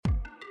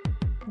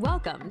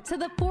Welcome to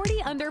the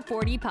 40 Under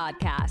 40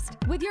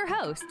 podcast with your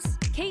hosts,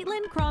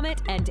 Caitlin Cromit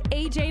and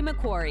AJ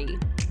McQuarrie.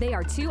 They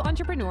are two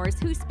entrepreneurs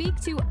who speak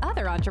to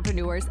other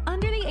entrepreneurs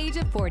under the age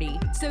of 40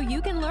 so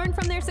you can learn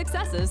from their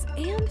successes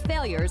and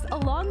failures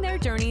along their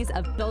journeys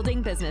of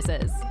building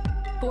businesses.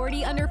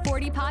 40 Under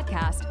 40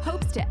 podcast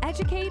hopes to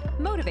educate,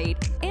 motivate,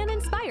 and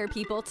inspire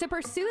people to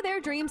pursue their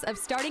dreams of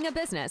starting a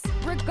business,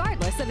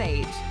 regardless of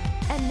age.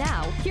 And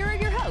now, here are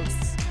your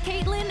hosts,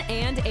 Caitlin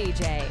and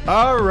AJ.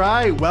 All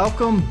right,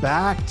 welcome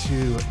back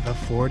to the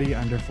 40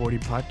 Under 40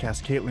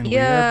 podcast. Caitlin, we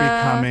are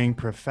becoming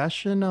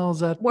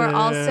professionals at We're this.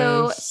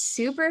 also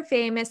super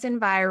famous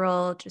and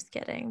viral. Just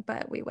kidding,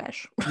 but we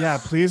wish. Yeah,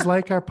 please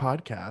like our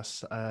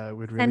podcast.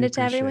 We'd really Send it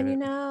to appreciate everyone it. you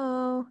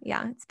know.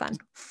 Yeah, it's fun.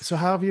 So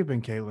how have you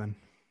been, Caitlin?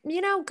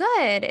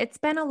 Good. It's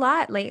been a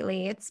lot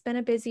lately. It's been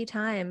a busy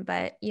time,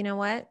 but you know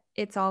what?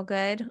 It's all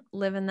good.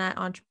 Living that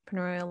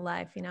entrepreneurial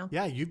life,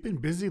 Yeah, you've been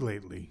busy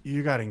lately.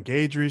 You got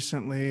engaged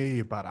recently.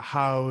 You bought a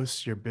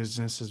house. Your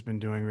business has been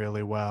doing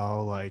really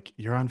well. Like,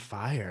 you're on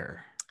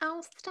fire.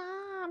 Oh,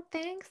 stop.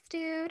 Thanks,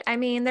 dude. I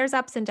mean, there's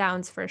ups and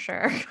downs for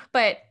sure.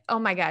 But oh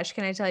my gosh,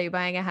 can I tell you,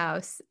 buying a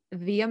house,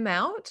 the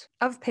amount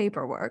of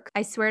paperwork,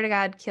 I swear to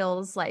God,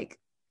 kills like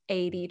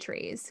 80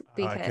 trees.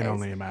 I can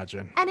only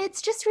imagine. And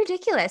it's just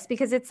ridiculous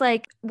because it's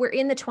like we're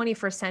in the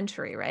 21st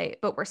century, right?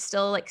 But we're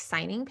still like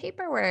signing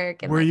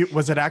paperwork. And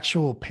Was it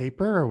actual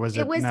paper or was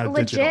it? It was now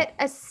legit digital?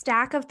 a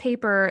stack of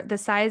paper the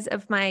size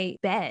of my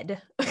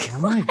bed. Oh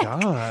my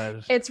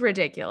God. It's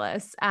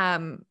ridiculous.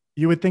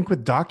 You would think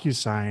with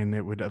DocuSign,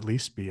 it would at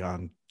least be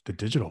on the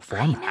digital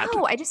format.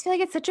 No, I just feel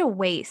like it's such a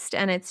waste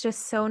and it's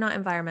just so not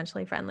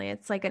environmentally friendly.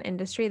 It's like an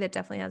industry that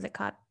definitely hasn't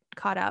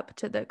caught up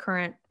to the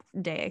current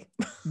day.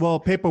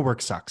 Well,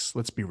 paperwork sucks.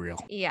 Let's be real.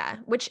 Yeah.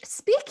 Which,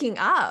 speaking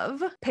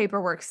of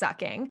paperwork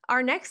sucking,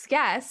 our next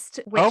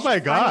guest. Oh my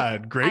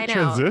God. Great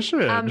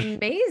transition.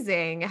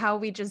 Amazing how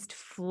we just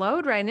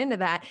flowed right into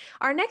that.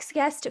 Our next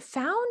guest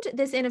found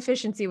this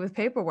inefficiency with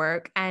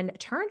paperwork and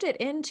turned it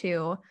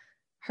into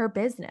her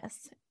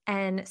business.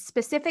 And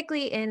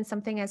specifically in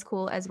something as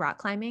cool as rock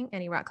climbing.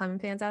 Any rock climbing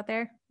fans out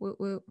there? Woot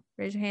woot,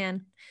 raise your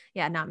hand.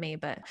 Yeah, not me,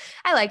 but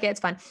I like it. It's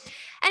fun.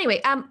 Anyway,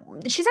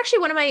 she's actually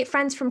one of my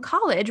friends from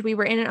college. We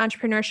were in an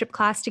entrepreneurship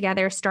class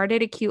together,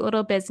 started a cute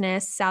little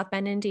business, South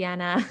Bend,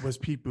 Indiana. Was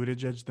Pete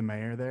Buttigieg the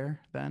mayor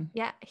there then?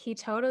 Yeah, he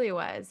totally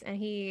was. And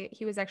he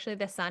was actually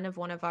the son of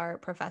one of our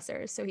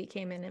professors. So he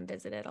came in and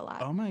visited a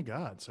lot. Oh my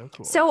God, so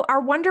cool. So our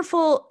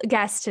wonderful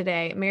guest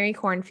today, Mary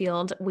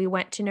Cornfield, we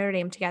went to Notre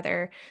Dame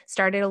together,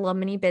 started a little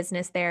mini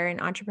business there in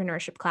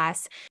entrepreneurship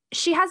class.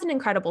 She has an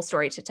incredible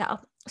story to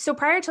tell. So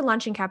prior to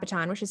launching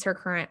Capitan, which is her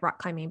current rock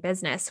climbing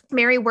business,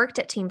 Mary worked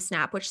at Team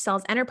Snap, which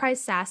sells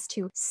enterprise SaaS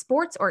to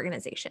sports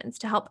organizations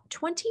to help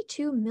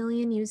 22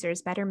 million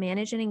users better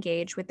manage and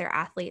engage with their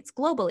athletes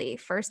globally.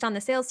 First on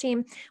the sales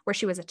team, where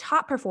she was a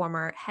top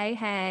performer,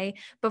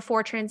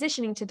 before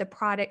transitioning to the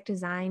product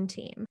design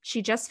team.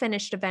 She just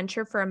finished a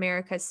venture for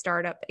America's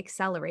Startup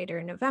Accelerator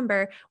in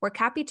November, where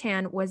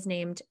Capitan was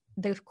named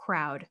the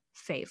crowd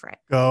favorite.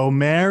 Go,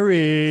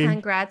 Mary.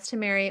 Congrats to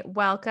Mary.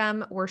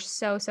 Welcome. We're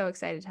so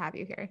excited to have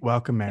you here.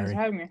 Welcome, Mary. Thanks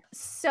for having me.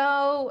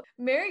 So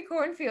Mary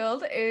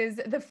Cornfield is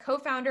the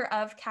co-founder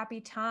of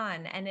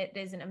Capitan, and it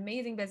is an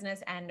amazing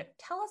business. And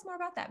tell us more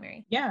about that,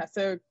 Mary. Yeah,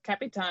 so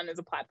Capitan is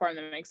a platform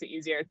that makes it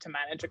easier to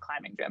manage a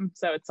climbing gym.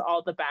 So it's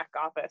all the back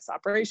office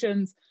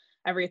operations,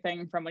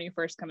 everything from when you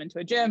first come into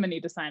a gym and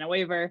need to sign a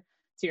waiver,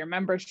 to your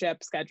membership,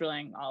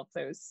 scheduling, all of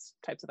those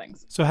types of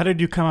things. So how did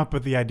you come up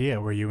with the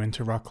idea? Were you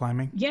into rock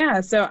climbing? Yeah,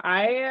 so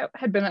I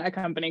had been at a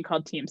company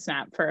called Team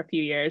Snap for a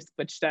few years,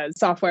 which does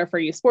software for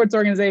youth sports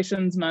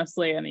organizations,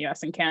 mostly in the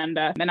US and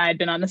Canada. And I had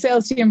been on the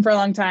sales team for a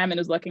long time and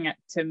was looking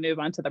to move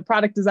on to the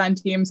product design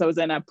team. So I was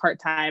in a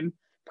part-time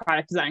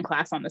product design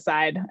class on the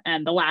side.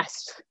 And the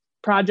last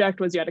project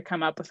was you had to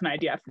come up with an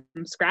idea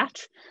from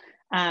scratch.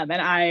 And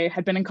I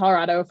had been in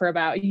Colorado for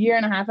about a year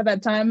and a half at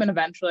that time and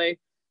eventually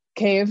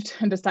caved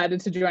and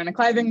decided to join a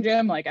climbing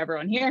gym like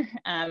everyone here.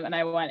 And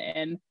I went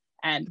in,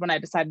 and when I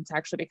decided to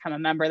actually become a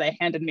member, they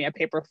handed me a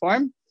paper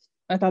form.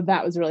 I thought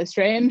that was really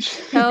strange.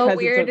 So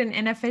weird and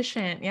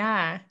inefficient.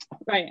 Yeah.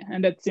 Right.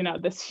 And it's,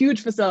 this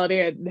huge facility.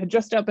 It had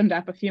just opened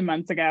up a few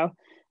months ago.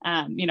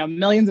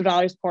 Millions of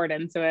dollars poured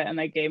into it, and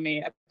they gave me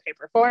a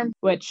paper form,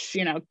 which,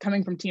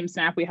 coming from Team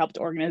Snap, we helped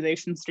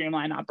organizations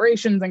streamline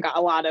operations and got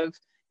a lot of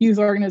youth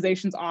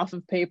organizations off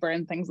of paper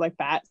and things like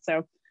that.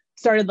 So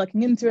started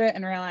looking into it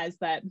and realized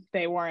that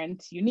they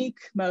weren't unique.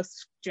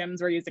 Most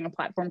gyms were using a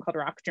platform called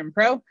Rock Gym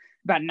Pro,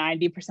 about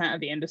 90%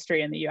 of the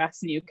industry in the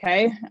US and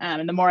UK.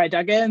 And the more I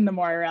dug in, the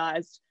more I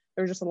realized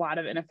there was just a lot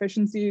of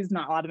inefficiencies,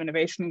 not a lot of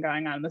innovation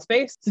going on in the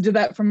space. So did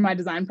that from my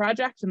design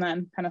project and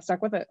then kind of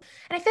stuck with it.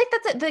 And I think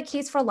that's the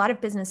case for a lot of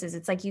businesses.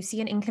 It's like you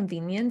see an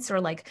inconvenience or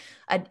like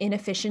an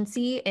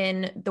inefficiency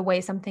in the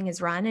way something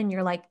is run. And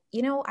you're like,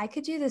 I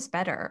could do this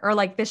better, or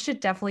like, this should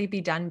definitely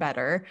be done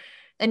better.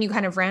 And you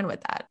kind of ran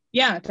with that.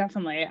 Yeah,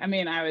 definitely. I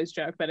mean, I always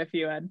joke that if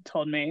you had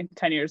told me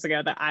 10 years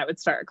ago that I would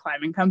start a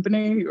climbing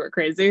company, you were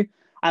crazy.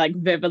 I like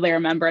vividly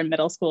remember in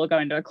middle school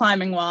going to a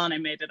climbing wall and I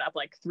made it up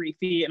like 3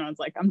 feet and I was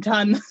like, I'm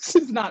done. This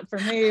is not for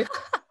me.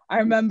 I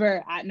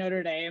remember at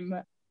Notre Dame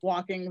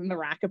walking in the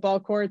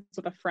racquetball courts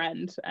with a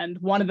friend, and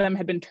one of them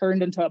had been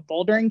turned into a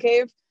bouldering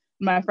cave.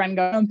 My friend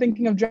goes, I'm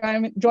thinking of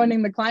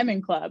joining the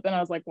climbing club. And I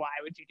was like, why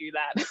would you do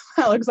that?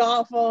 That looks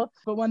awful.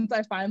 But once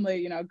I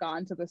finally, got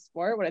into the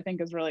sport, what I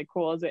think is really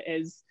cool is it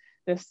is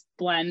this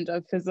blend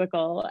of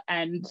physical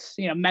and,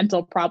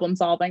 mental problem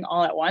solving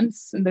all at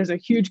once. And there's a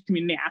huge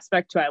community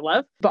aspect to it I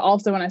love. But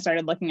also when I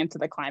started looking into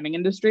the climbing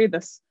industry,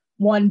 this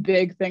one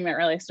big thing that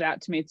really stood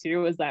out to me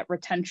too was that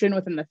retention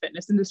within the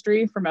fitness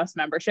industry for most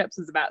memberships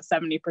is about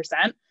 70%.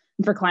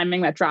 And for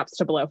climbing, that drops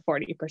to below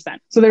 40%.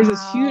 So there's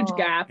this huge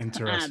gap.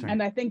 Interesting.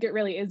 And I think it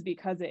really is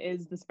because it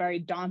is this very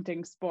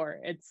daunting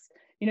sport. It's,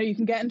 you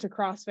can get into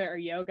CrossFit or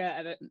yoga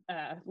at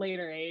a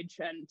later age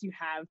and you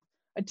have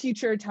a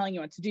teacher telling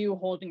you what to do,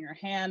 holding your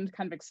hand,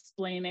 kind of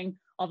explaining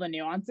all the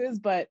nuances.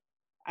 But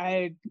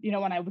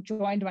when I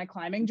joined my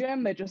climbing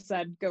gym, they just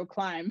said, go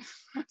climb.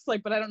 I was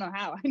like, but I don't know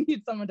how. I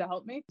need someone to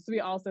help me. So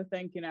we also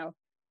think,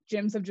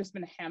 gyms have just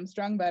been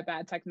hamstrung by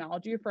bad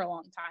technology for a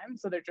long time.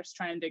 So they're just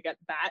trying to get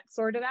that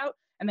sorted out.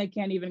 And they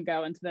can't even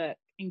go into the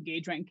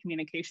engagement and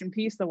communication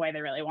piece the way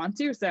they really want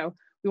to. So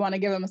we want to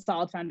give them a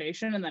solid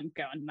foundation and then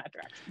go in that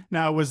direction.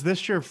 Now, was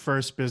this your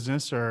first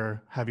business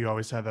or have you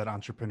always had that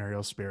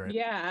entrepreneurial spirit?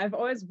 Yeah, I've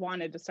always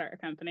wanted to start a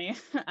company.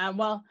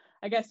 Well,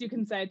 I guess you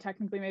can say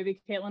technically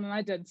maybe Caitlin and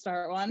I did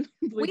start one.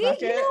 You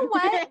know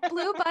what?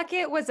 Blue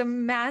Bucket was a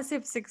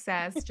massive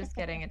success. Just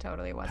kidding. It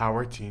totally was.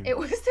 Power team. It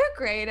was a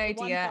great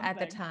idea at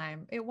the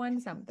time. It won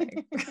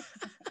something.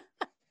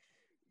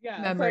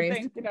 Yeah. Memories. So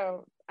I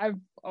think, I've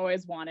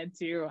always wanted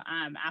to,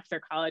 after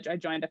college, I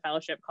joined a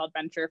fellowship called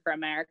Venture for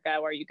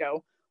America, where you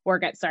go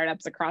work at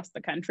startups across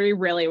the country,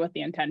 really with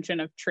the intention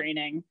of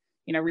training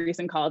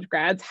recent college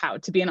grads how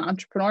to be an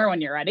entrepreneur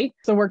when you're ready.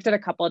 So worked at a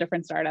couple of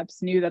different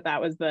startups, knew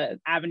that was the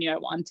avenue I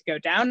wanted to go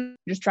down,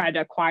 just tried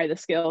to acquire the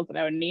skills that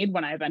I would need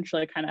when I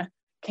eventually kind of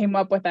came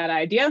up with that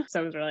idea.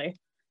 So I was really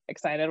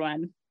excited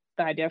when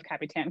the idea of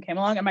Capitan came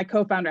along, and my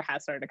co-founder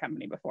has started a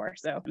company before,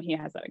 so he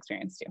has that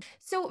experience too.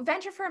 So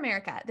Venture for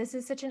America, this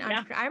is such an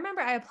entrepreneur. I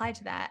remember I applied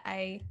to that.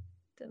 I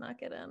did not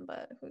get in,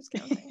 but who's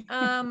counting?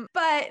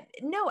 But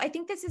no, I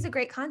think this is a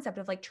great concept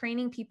of like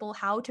training people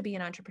how to be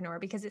an entrepreneur,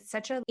 because it's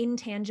such an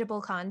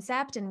intangible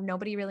concept and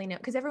nobody really knows,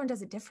 because everyone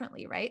does it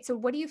differently, right? So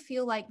what do you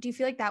feel like? Do you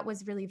feel like that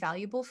was really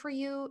valuable for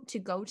you to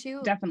go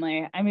to?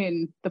 Definitely. I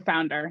mean, the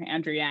founder,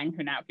 Andrew Yang,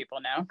 who now people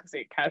know because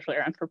he casually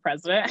ran for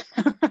president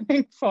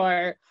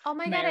for Oh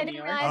my God, I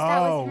didn't realize that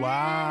was him.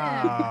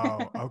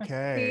 Wow.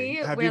 Okay.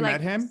 See, Have you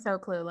met him? So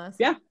clueless.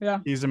 Yeah.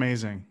 He's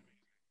amazing.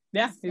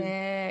 Yeah.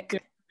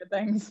 Sick. Good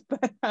things.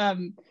 But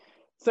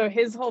so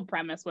his whole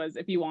premise was,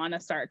 if you want to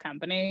start a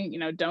company,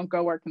 don't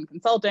go work in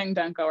consulting,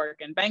 don't go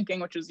work in banking,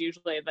 which is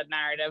usually the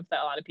narrative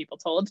that a lot of people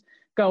told.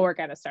 Go work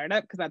at a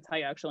startup, because that's how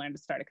you actually learn to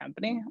start a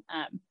company.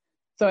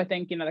 So I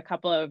think, the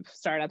couple of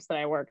startups that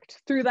I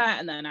worked through that,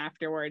 and then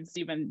afterwards,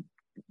 even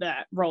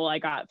that role I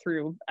got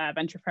through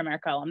Venture for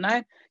America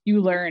alumni,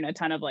 you learn a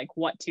ton of like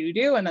what to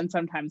do, and then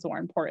sometimes more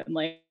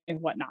importantly,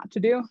 what not to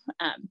do.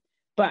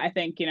 But I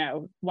think,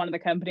 one of the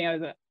company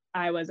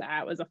I was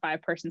at was a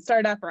 5-person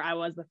startup, or I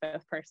was the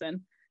 5th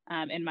person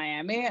in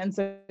Miami. And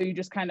so you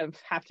just kind of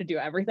have to do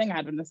everything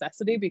out of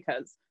necessity,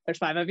 because there's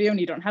 5 of you and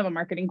you don't have a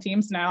marketing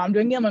team. So now I'm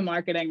doing email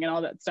marketing and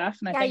all that stuff.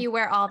 And I think you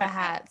wear all the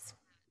hats.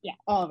 Yeah,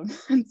 all of them.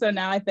 And so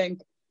now I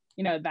think,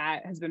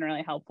 that has been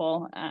really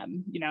helpful.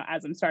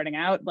 As I'm starting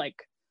out, like,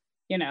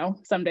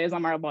 some days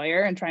I'm our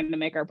lawyer and trying to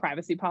make our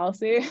privacy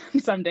policy.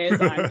 Some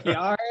days I'm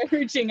PR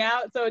reaching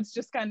out. So it's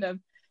just kind of,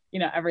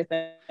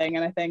 everything.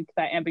 And I think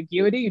that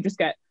ambiguity, you just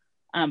get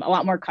a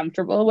lot more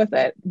comfortable with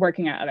it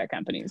working at other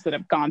companies that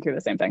have gone through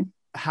the same thing.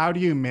 How do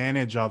you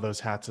manage all those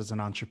hats as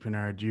an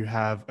entrepreneur? Do you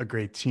have a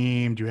great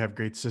team? Do you have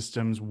great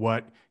systems?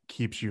 What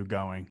keeps you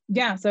going?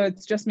 Yeah, so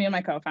it's just me and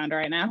my co-founder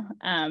right now.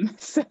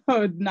 So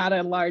not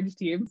a large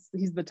team.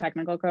 He's the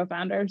technical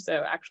co-founder,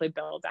 so actually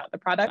builds out the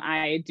product.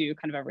 I do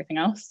kind of everything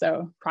else.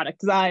 So product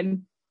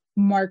design,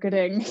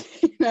 marketing,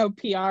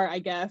 PR, I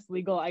guess,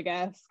 legal, I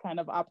guess, kind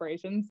of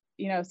operations.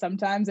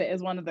 Sometimes it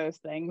is one of those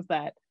things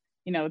that,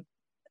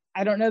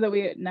 I don't know that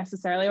we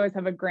necessarily always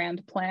have a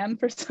grand plan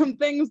for some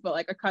things, but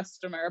like a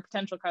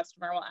potential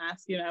customer will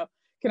ask,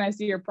 can I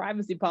see your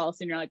privacy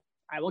policy? And you're like,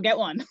 I will get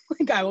one.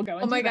 Like I will go.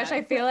 Oh my gosh,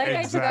 I feel like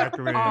exactly. I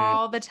do that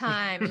all the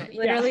time.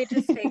 Literally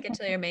just fake it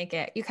till you make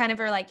it. You kind of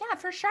are like, yeah,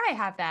 for sure I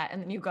have that.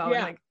 And then you go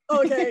and like,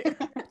 okay.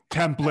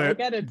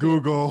 Template,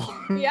 Google.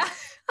 Yeah.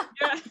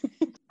 Yeah.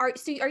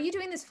 So are you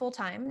doing this full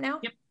time now?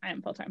 Yep, I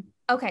am full time.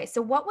 Okay.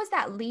 So what was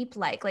that leap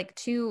like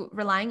to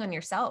relying on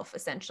yourself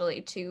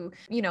essentially to,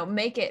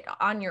 make it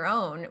on your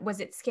own? Was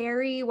it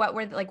scary? What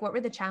were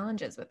the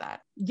challenges with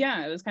that?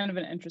 Yeah, it was kind of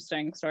an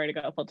interesting story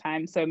to go full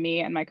time. So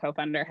me and my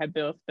co-founder had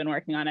both been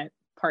working on it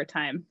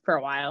part-time for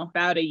a while,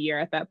 about a year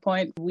at that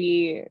point.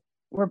 We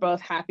were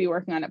both happy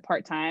working on it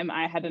part-time.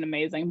 I had an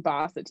amazing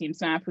boss at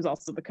TeamSnap, who's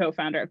also the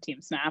co-founder of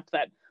TeamSnap,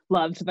 that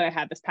loved that I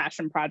had this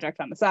passion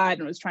project on the side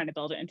and was trying to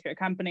build it into a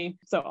company.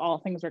 So all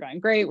things were going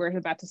great. We're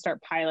about to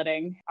start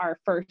piloting our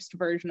first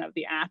version of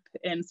the app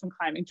in some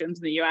climbing gyms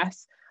in the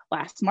US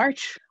last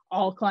March.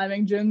 All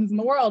climbing gyms in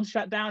the world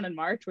shut down in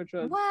March, which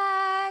was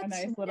a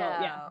nice little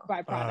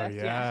byproduct. Oh,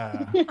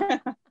 yeah.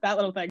 That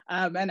little thing.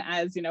 And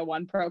as you know,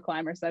 one pro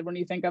climber said, when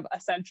you think of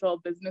essential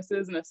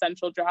businesses and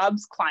essential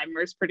jobs,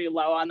 climbers pretty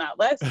low on that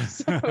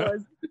list. So it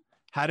was,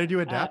 how did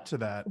you adapt to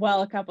that?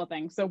 Well, a couple of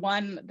things. So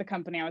one, the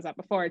company I was at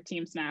before,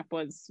 Team Snap,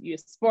 was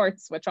Youth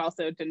Sports, which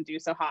also didn't do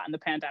so hot in the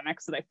pandemic.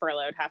 So they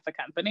furloughed half the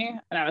company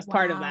and I was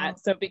part of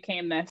that. So it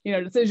became this,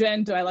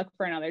 decision. Do I look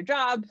for another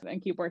job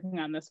and keep working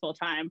on this full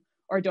time?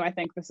 Or do I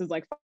think this is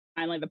like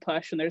finally the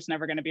push and there's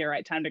never going to be a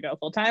right time to go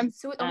full time?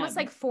 So it almost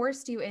like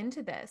forced you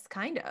into this,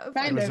 kind of.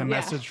 It was a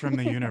message from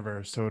the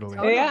universe,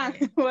 totally. Yeah,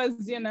 it was,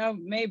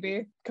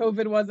 maybe.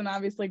 COVID wasn't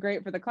obviously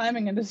great for the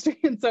climbing industry.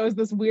 And so it was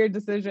this weird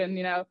decision,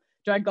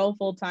 do I go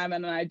full time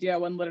on an idea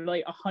when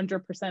literally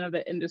 100% of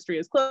the industry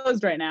is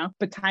closed right now?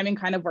 But timing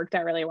kind of worked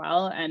out really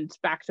well. And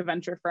back to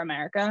Venture for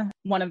America,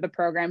 one of the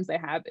programs they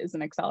have is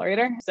an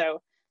accelerator.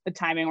 So the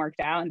timing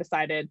worked out and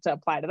decided to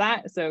apply to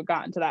that. So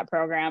got into that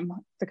program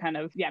to kind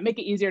of, make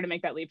it easier to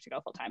make that leap to go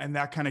full time. And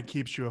that kind of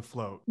keeps you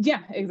afloat.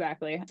 Yeah,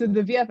 exactly. So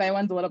the VFA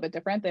one's a little bit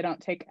different. They don't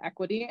take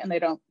equity and they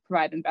don't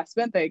provide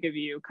investment. They give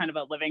you kind of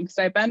a living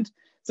stipend.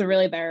 So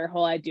really their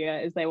whole idea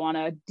is they want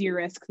to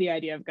de-risk the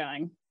idea of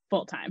going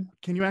full time.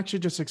 Can you actually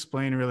just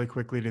explain really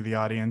quickly to the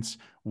audience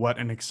what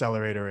an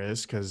accelerator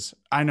is? Because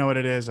I know what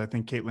it is. I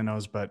think Caitlin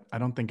knows, but I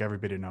don't think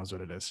everybody knows what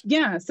it is.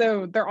 Yeah,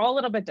 so they're all a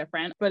little bit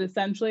different, but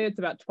essentially it's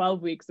about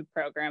 12 weeks of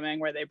programming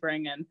where they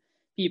bring in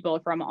people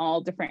from all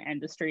different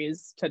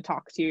industries to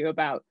talk to you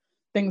about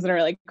things that are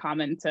really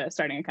common to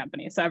starting a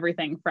company. So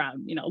everything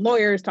from,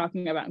 lawyers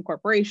talking about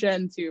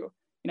incorporation to,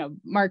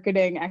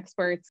 marketing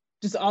experts,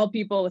 just all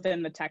people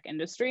within the tech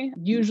industry.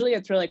 Usually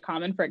it's really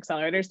common for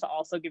accelerators to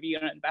also give you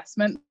an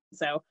investment.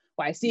 So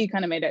YC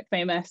kind of made it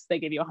famous. They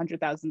give you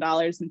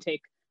 $100,000 and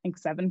take, I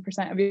think,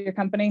 7% of your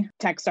company.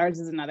 Techstars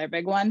is another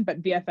big one,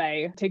 but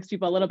VFA takes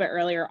people a little bit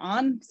earlier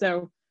on.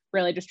 So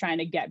really just trying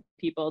to get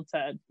people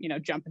to,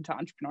 jump into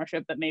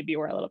entrepreneurship that maybe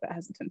were a little bit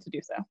hesitant to do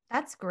so.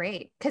 That's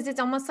great. Because it's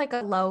almost like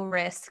a low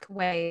risk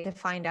way to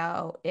find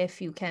out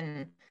if you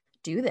can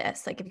do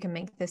this, like if you can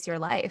make this your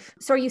life.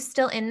 So are you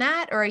still in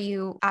that or are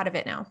you out of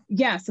it now?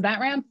 Yeah, so that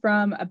ran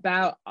from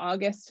about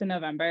August to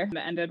November. It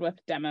ended with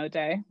demo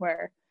day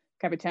where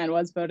Capitan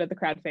was voted the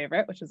crowd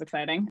favorite, which is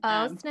exciting.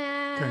 Oh,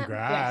 snap.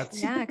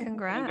 Congrats. Yeah,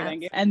 congrats.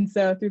 Thank you. And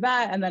so through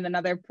that, and then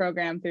another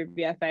program through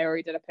VFA where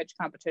we did a pitch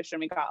competition,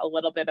 we got a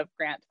little bit of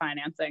grant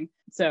financing.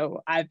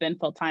 So I've been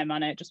full-time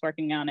on it, just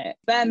working on it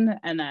then.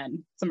 And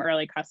then some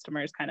early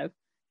customers kind of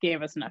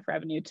gave us enough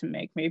revenue to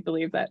make me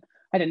believe that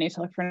I didn't need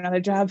to look for another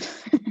job.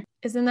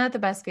 Isn't that the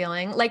best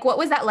feeling? Like, what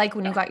was that like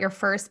when you got your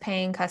first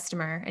paying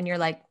customer and you're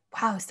like,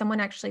 wow, someone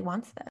actually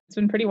wants this? It's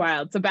been pretty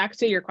wild. So back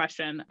to your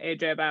question,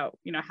 AJ, about,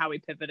 how we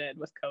pivoted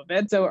with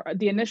COVID. So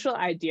the initial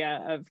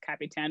idea of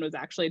Capitan was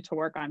actually to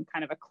work on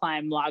kind of a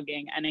climb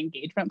logging and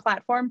engagement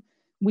platform.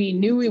 We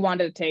knew we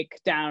wanted to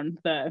take down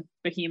the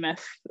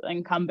behemoth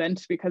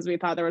incumbent because we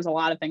thought there was a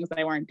lot of things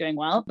they weren't doing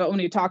well. But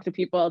when you talk to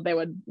people, they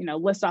would,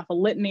 list off a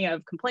litany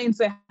of complaints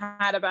they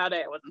had about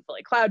it. It wasn't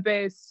fully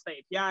cloud-based.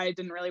 The API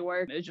didn't really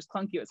work. It was just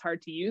clunky. It was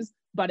hard to use,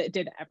 but it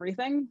did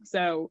everything.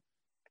 So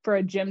for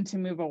a gym to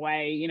move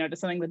away, to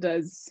something that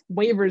does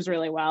waivers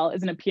really well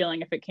isn't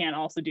appealing if it can't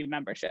also do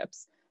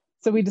memberships.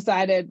 So we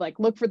decided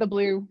look for the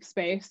blue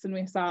space, and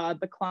we saw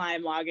the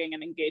climb logging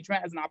and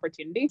engagement as an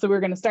opportunity. So we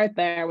were going to start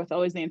there with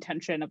always the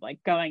intention of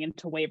going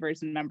into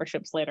waivers and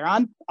memberships later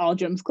on. All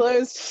gyms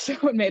closed, so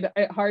it made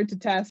it hard to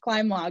test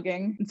climb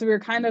logging. And so we were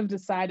kind of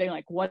deciding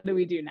what do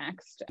we do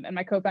next? And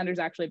my co-founder is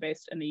actually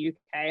based in the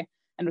UK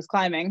and was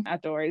climbing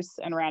outdoors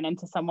and ran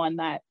into someone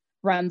that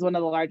runs one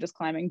of the largest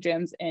climbing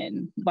gyms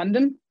in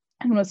London.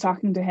 And was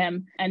talking to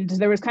him, and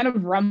there was kind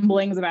of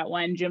rumblings about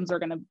when gyms are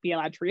going to be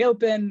allowed to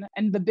reopen.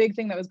 And the big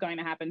thing that was going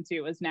to happen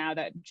too was now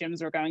that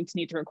gyms are going to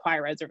need to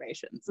require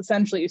reservations.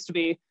 Essentially, it used to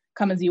be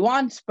come as you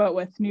want, but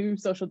with new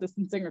social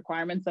distancing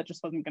requirements, that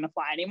just wasn't going to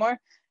fly anymore.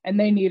 And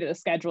they needed a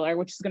scheduler,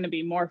 which is going to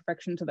be more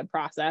friction to the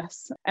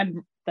process.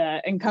 And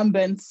the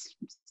incumbent's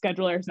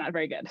scheduler is not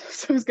very good.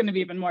 So it's going to be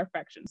even more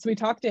friction. So we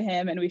talked to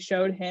him and we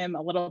showed him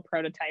a little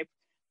prototype.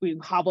 We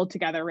hobbled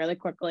together really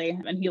quickly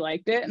and he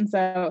liked it. And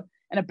so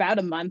in about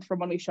a month from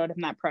when we showed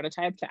him that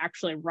prototype to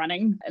actually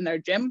running in their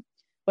gym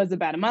was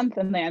about a month.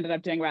 And they ended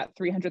up doing about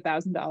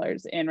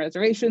 $300,000 in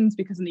reservations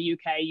because in the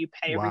UK, you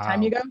pay every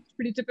time you go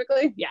pretty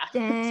typically. Yeah.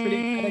 It's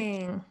pretty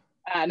exciting.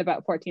 And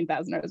about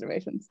 14,000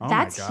 reservations. Oh,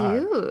 that's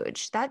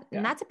huge.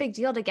 And that's a big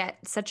deal to get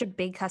such a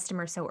big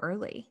customer so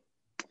early.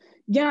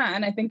 Yeah.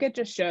 And I think it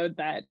just showed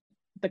that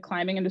the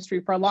climbing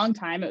industry for a long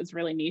time, it was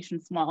really niche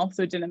and small.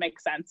 So it didn't make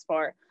sense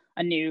for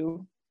a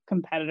new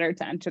competitor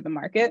to enter the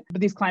market.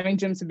 But these climbing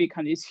gyms have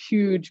become these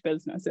huge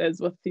businesses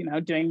with,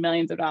 doing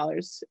millions of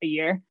dollars a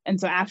year. And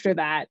so after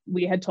that,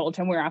 we had told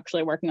him we were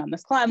actually working on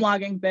this climb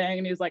logging thing.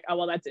 And he was like, oh,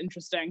 well, that's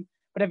interesting.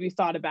 But have you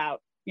thought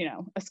about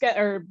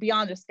or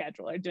beyond a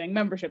scheduler, doing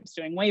memberships,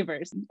 doing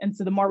waivers. And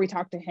so the more we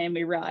talked to him,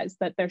 we realized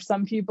that there's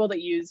some people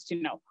that used,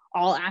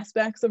 all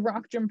aspects of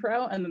Rock Gym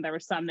Pro. And then there were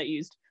some that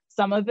used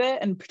some of it.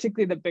 And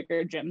particularly the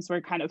bigger gyms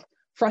were kind of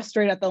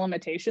frustrated at the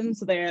limitations.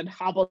 So they had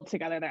hobbled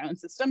together their own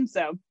system.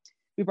 So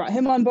we brought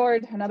him on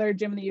board, another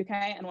gym in the UK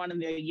and one in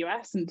the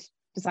US, and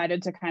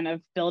decided to kind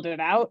of build it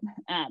out.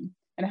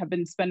 And have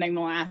been spending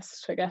the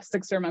last,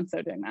 6 months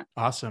doing that.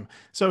 Awesome.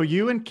 So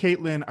you and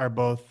Caitlin are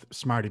both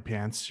smarty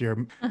pants.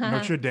 You're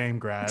Notre Dame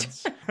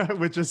grads,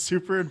 which is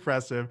super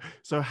impressive.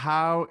 So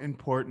how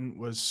important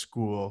was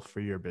school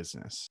for your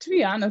business? To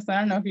be honest,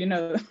 I don't know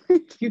if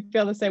if you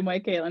feel the same way,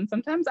 Caitlin.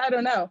 Sometimes I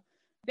don't know.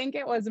 I think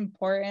it was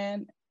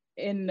important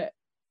in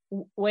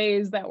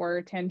ways that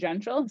were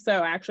tangential. So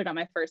I actually got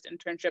my first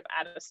internship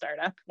at a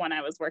startup when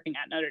I was working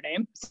at Notre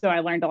Dame. So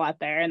I learned a lot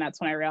there. And that's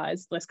when I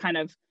realized this kind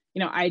of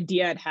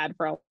idea I'd had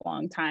for a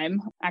long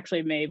time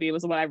actually maybe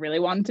was what I really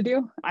wanted to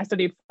do. I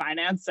studied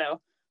finance,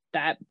 so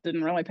that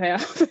didn't really pay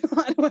off in a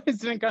lot of ways.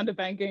 Didn't go into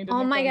banking.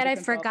 Oh my God, I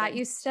forgot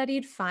you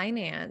studied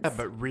finance. Yeah,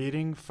 but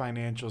reading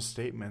financial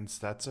statements,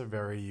 that's a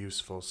very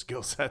useful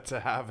skill set to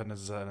have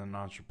as an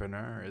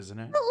entrepreneur, isn't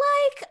it? But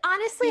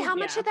honestly, how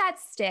much of that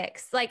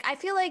sticks? I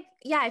feel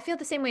I feel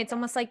the same way. It's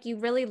almost like you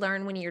really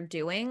learn when you're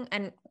doing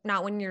and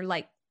not when you're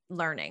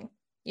learning.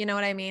 You know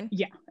what I mean?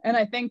 Yeah. And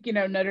I think,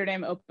 Notre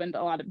Dame opened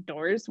a lot of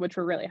doors, which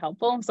were really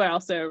helpful. So I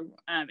also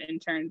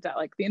interned at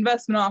the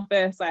investment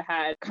office. I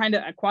had kind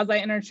of a quasi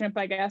internship,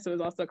 I guess. It was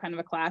also kind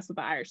of a class with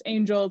the Irish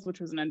Angels, which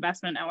was an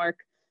investment network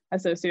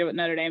associated with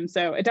Notre Dame.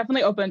 So it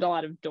definitely opened a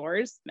lot of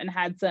doors and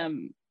had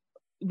some,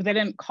 they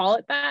didn't call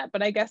it that,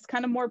 but I guess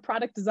kind of more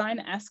product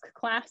design-esque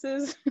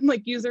classes,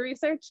 like user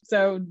research.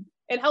 So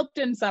it helped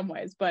in some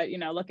ways. But,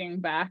 looking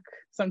back,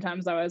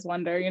 sometimes I always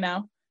wonder,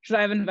 should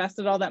I have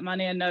invested all that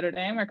money in Notre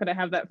Dame, or could I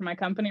have that for my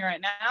company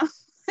right now?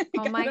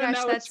 Oh my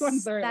gosh,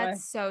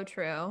 that's so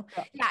true.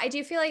 Yeah, I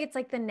do feel like it's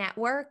the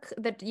network,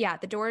 the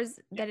doors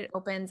that it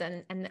opens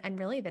and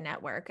really the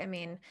network. I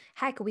mean,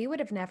 heck, we would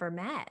have never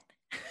met.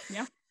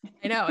 Yeah.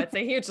 I know, it's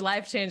a huge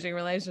life-changing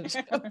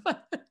relationship.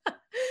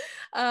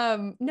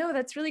 No,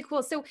 that's really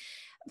cool. So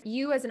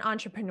you as an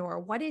entrepreneur,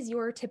 what does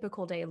your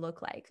typical day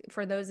look like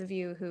for those of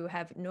you who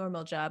have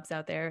normal jobs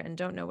out there and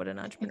don't know what an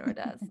entrepreneur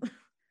does?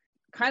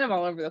 Kind of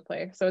all over the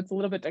place. So it's a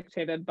little bit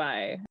dictated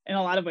by, in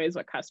a lot of ways,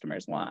 what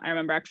customers want. I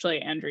remember actually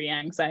Andrew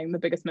Yang saying the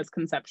biggest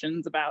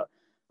misconceptions about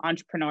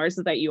entrepreneurs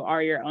is that you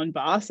are your own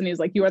boss. And he's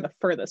like, you are the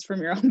furthest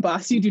from your own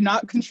boss. You do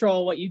not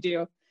control what you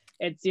do.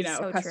 It's,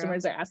 so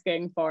customers are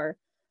asking for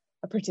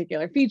a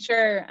particular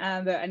feature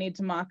that I need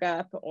to mock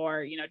up,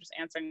 or, just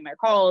answering their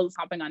calls,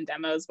 hopping on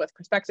demos with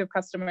prospective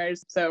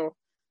customers. So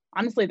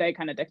honestly, they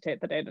kind of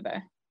dictate the day to day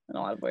in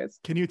a lot of ways.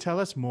 Can you tell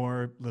us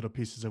more little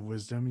pieces of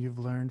wisdom you've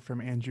learned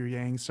from Andrew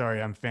Yang?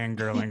 Sorry, I'm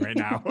fangirling right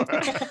now.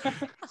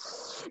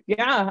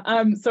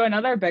 Yeah. So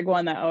another big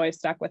one that always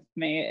stuck with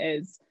me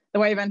is the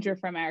way Venture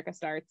for America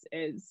starts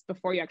is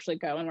before you actually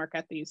go and work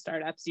at these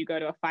startups, you go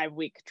to a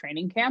 5-week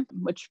training camp,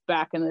 which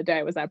back in the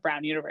day was at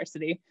Brown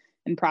University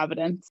in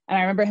Providence. And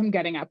I remember him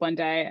getting up one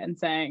day and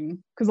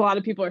saying, because a lot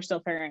of people are still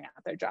figuring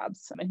out their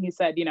jobs. And he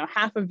said,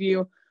 half of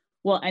you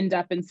will end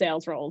up in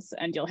sales roles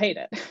and you'll hate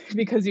it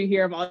because you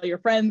hear of all your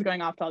friends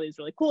going off to all these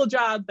really cool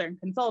jobs. They're in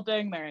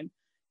consulting, they're in,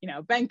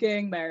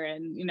 banking, they're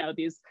in,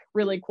 these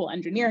really cool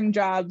engineering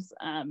jobs.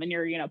 And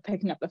you're,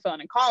 picking up the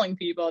phone and calling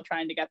people,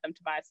 trying to get them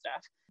to buy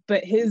stuff.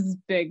 But his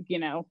big,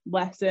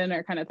 lesson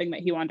or kind of thing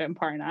that he wanted to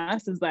impart on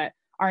us is that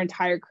our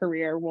entire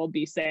career will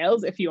be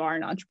sales if you are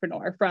an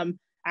entrepreneur, from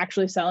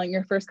actually selling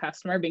your first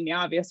customer being the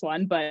obvious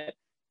one, but,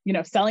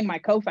 selling my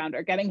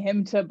co-founder, getting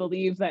him to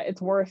believe that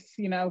it's worth,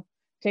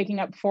 taking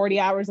up 40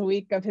 hours a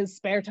week of his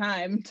spare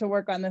time to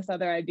work on this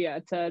other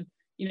idea, to,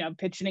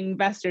 pitching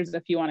investors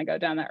if you want to go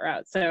down that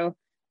route. So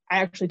I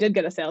actually did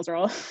get a sales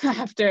role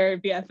after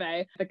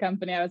BFA, the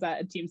company I was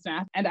at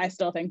TeamSnap. And I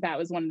still think that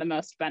was one of the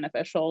most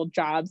beneficial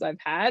jobs I've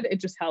had. It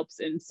just helps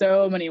in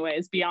so many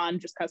ways beyond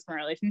just customer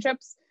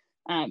relationships.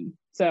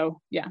 So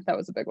yeah, that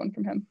was a big one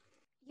from him.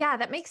 Yeah,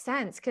 that makes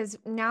sense. Because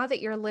now that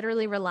you're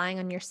literally relying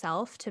on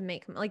yourself to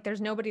make, there's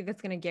nobody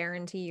that's going to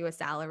guarantee you a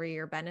salary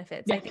or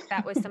benefits. Yeah. I think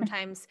that was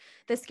sometimes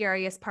the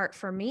scariest part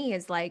for me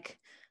is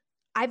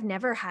I've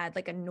never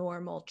had a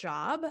normal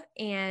job,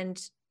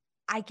 and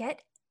I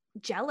get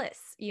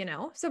jealous,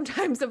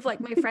 sometimes of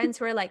my friends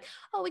who are like,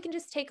 oh, we can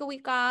just take a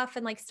week off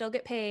and still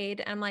get paid.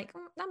 And I'm like,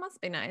 that must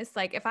be nice.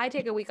 If I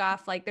take a week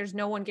off, there's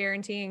no one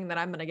guaranteeing that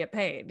I'm going to get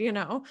paid,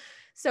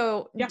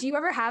 So yeah. Do you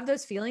ever have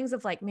those feelings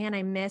of man,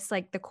 I miss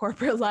the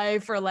corporate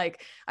life, or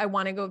I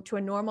want to go to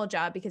a normal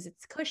job because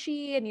it's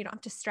cushy and you don't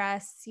have to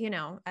stress,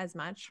 as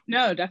much?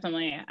 No,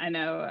 definitely. I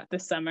know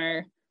this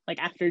summer,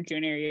 after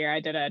junior year, I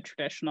did a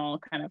traditional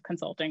kind of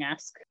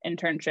consulting-esque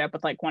internship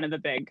with one of the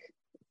big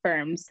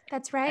firms.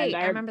 That's right.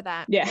 I remember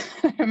that. Yeah.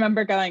 I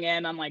remember going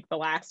in on the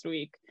last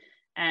week,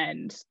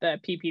 and the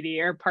PPD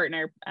or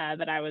partner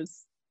that I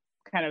was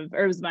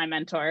it was my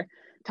mentor,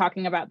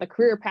 talking about the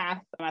career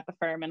path at the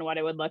firm and what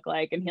it would look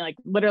like. And he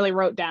literally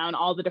wrote down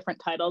all the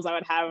different titles I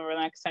would have over the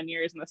next 10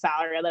 years and the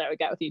salary that I would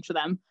get with each of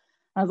them.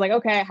 I was like,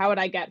 okay, how would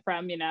I get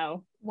from,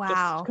 Wow.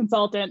 just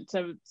consultant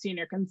to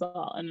senior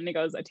consultant? And he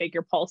goes, I take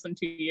your pulse in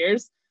 2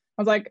 years.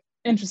 I was like,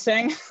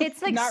 interesting.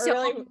 It's like Not so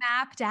really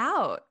mapped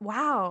out.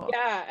 Wow.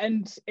 Yeah.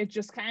 And it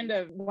just kind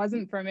of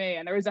wasn't for me.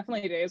 And there was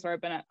definitely days where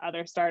I've been at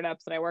other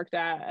startups that I worked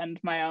at and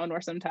my own,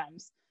 where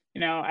sometimes,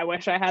 I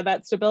wish I had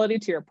that stability,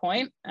 to your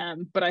point.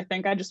 But I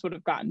think I just would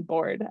have gotten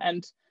bored.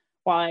 And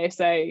while I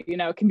say,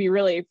 it can be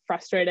really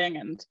frustrating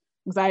and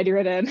anxiety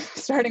ridden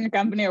starting a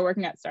company or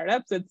working at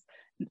startups, it's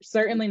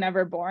certainly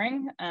never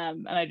boring.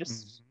 And I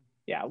just,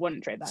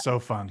 wouldn't trade that. So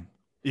fun.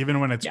 Even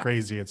when it's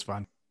crazy, it's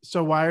fun.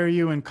 So why are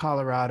you in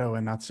Colorado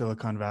and not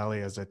Silicon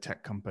Valley as a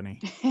tech company?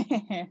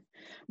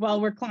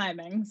 Well, we're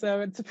climbing,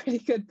 so it's a pretty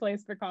good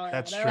place for Colorado.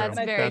 That's true.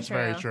 That's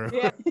very true.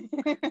 Yeah.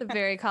 It's a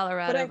very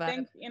Colorado But I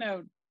think,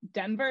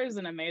 Denver is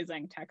an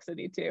amazing tech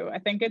city too. I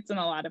think it's in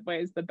a lot of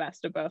ways the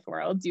best of both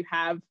worlds. You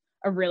have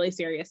a really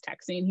serious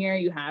tech scene here.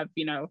 You have,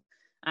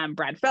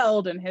 Brad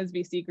Feld and his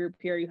VC group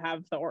here. You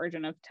have the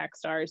origin of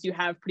Techstars. You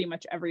have pretty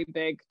much every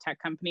big tech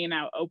company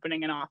now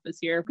opening an office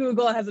here.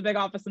 Google has a big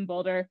office in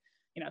Boulder,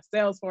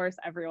 Salesforce,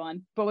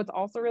 everyone. But what's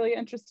also really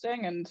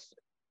interesting, and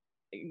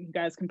you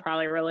guys can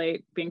probably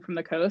relate being from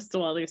the coast,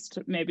 well, at least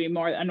maybe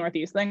more a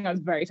Northeast thing. I was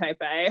very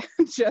type A.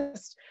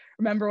 Just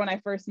remember when I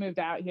first moved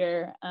out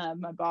here,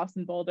 my boss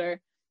in Boulder,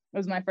 it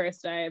was my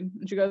first day. And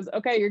she goes,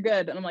 okay, you're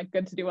good. And I'm like,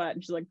 good to do what?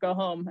 And she's like, go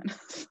home. And I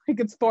was like,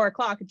 it's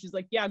 4:00. And she's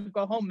like, yeah,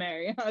 go home,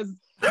 Mary. And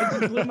it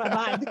just blew my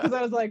mind because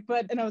I was like,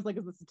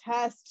 is this a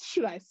test?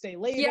 Should I stay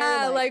later?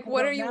 Yeah, like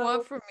what do you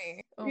want from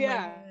me? Oh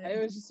yeah,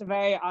 it was just a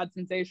very odd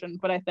sensation.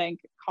 But I think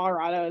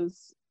Colorado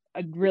is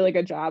a really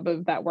good job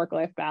of that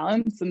work-life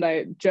balance. And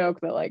I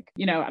joke that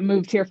I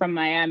moved here from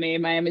Miami.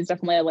 Miami's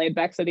definitely a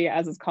laid-back city,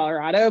 as is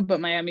Colorado,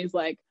 but Miami's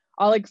like,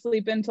 I'll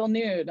sleep until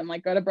noon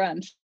and go to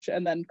brunch.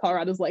 And then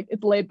Colorado's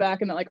it's laid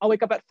back and I'll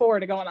wake up at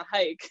 4 to go on a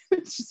hike.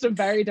 It's just a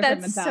very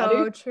different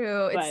mentality. That's so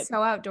true. It's so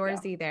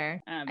outdoorsy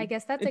there. I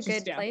guess that's a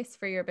good place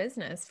for your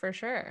business for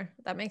sure.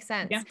 That makes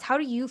sense. Yeah. How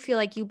do you feel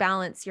like you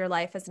balance your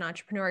life as an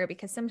entrepreneur?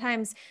 Because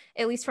sometimes,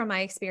 at least from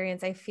my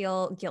experience, I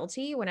feel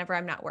guilty whenever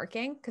I'm not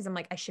working because I'm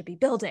like, I should be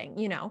building,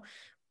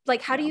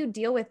 how do you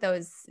deal with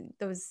those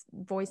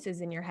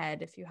voices in your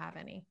head, if you have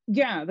any?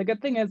 Yeah, the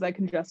good thing is I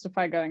can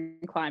justify going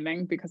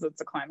climbing because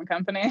it's a climbing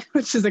company,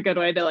 which is a good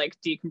way to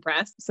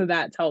decompress. So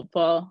that's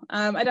helpful.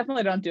 I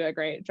definitely don't do a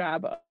great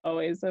job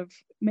always of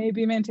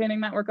maybe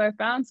maintaining that work-life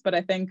balance. But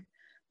I think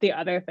the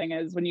other thing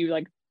is when you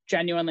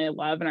genuinely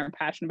love and are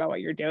passionate about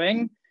what you're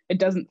doing, it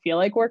doesn't feel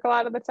like work a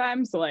lot of the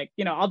time. So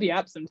I'll be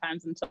up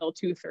sometimes until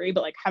 2, 3,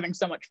 but having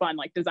so much fun,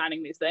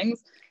 designing these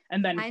things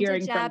and then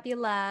hearing a job you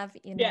love,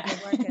 you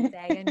never work a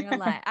day in your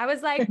life. I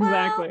was like, well,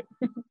 exactly.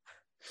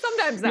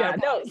 Sometimes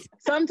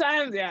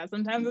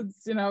sometimes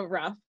it's,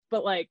 rough,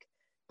 but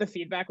the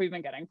feedback we've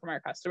been getting from our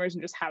customers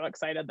and just how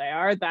excited they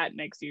are, that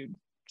makes you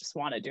just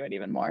want to do it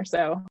even more.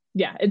 So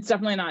yeah, it's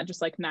definitely not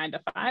just 9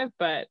 to 5,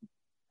 but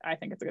I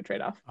think it's a good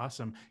trade-off.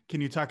 Awesome. Can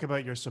you talk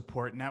about your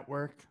support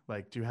network?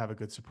 Do you have a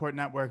good support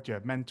network? Do you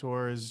have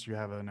mentors? Do you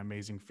have an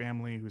amazing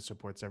family who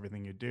supports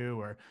everything you do?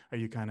 Or are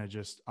you kind of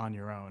just on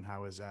your own?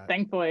 How is that?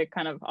 Thankfully,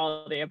 kind of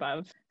all of the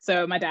above.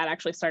 So my dad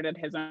actually started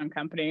his own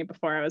company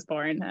before I was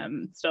born.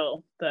 I'm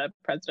still the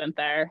president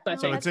there.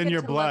 So it's in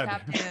your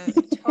blood.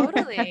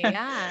 Totally.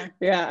 Yeah.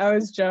 Yeah. I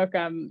always joke,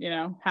 I'm,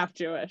 half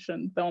Jewish,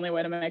 and the only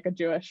way to make a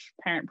Jewish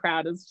parent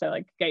proud is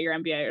to get your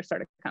MBA or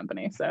start a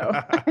company. So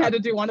I had to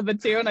do one of the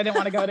two, and I didn't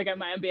want to go to get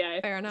my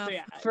MBA. Fair enough. So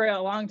yeah, for a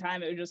long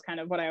time, it was just kind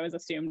of what I always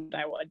assumed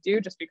I would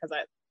do, just because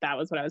that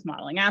was what I was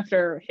modeling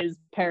after. His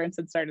parents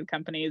had started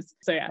companies.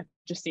 So yeah,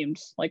 just seemed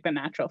like the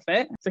natural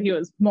fit. So he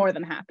was more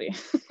than happy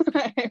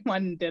when I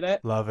went and did it.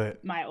 Love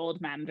it. My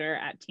old manager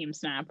at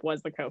TeamSnap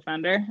was the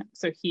co-founder.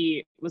 So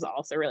he was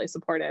also really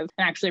supportive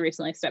and actually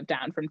recently stepped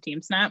down from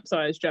TeamSnap. So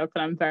I always joke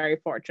that I'm very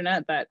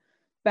fortunate that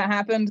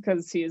happened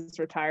because he's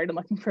retired and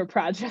looking for a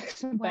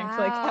project. And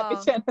thankfully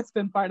Capitan has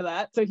been part of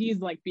that. So he's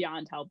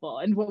beyond helpful.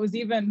 And what was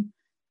even,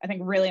 I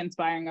think, really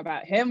inspiring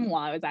about him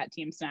while I was at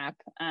TeamSnap,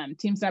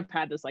 TeamSnap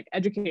had this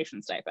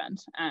education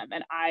stipend.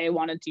 And I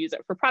wanted to use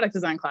it for product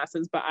design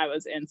classes, but I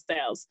was in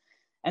sales.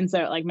 And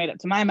so it made it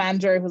to my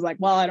manager, who was like,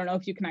 well, I don't know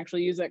if you can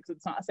actually use it because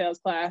it's not a sales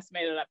class.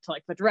 Made it up to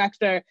the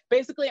director.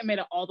 Basically, it made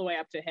it all the way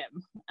up to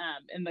him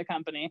in the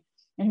company.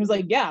 And he was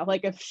like, yeah,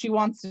 if she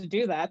wants to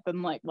do that,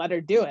 then let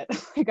her do it.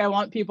 I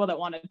want people that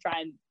want to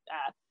try and,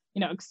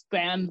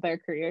 expand their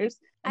careers.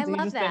 And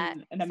I love that.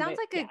 Sounds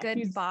like a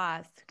good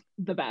boss.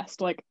 The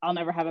best. I'll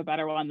never have a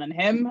better one than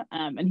him.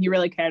 And he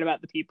really cared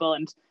about the people.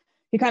 And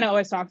he kind of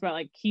always talked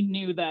about he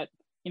knew that,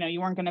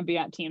 you weren't going to be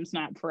at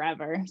TeamSnap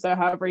forever. So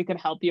however he could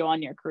help you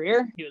on your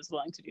career, he was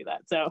willing to do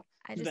that. So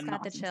I just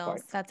got the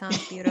chills. That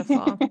sounds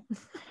beautiful.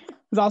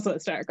 He's also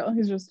hysterical.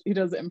 He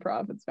does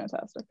improv. It's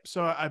fantastic.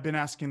 So I've been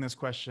asking this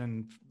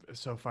question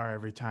so far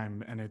every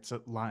time, and it's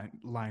a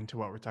line to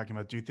what we're talking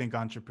about. Do you think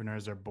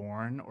entrepreneurs are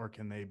born or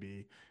can they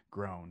be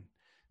grown?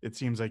 It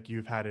seems like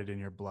you've had it in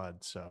your blood.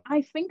 So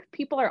I think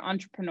people are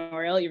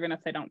entrepreneurial, even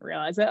if they don't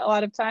realize it a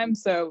lot of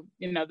times. So,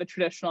 the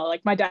traditional,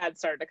 my dad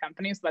started a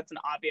company. So that's an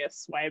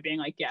obvious way of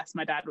being yes,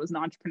 my dad was an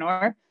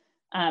entrepreneur.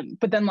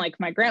 But then like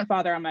my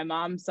grandfather on my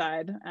mom's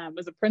side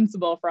was a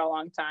principal for a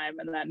long time.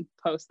 And then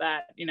post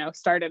that,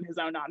 started his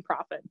own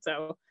nonprofit.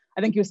 So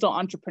I think he was still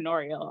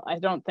entrepreneurial. I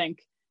don't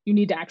think you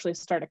need to actually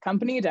start a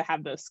company to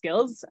have those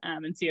skills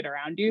and see it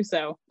around you.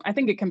 So I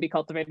think it can be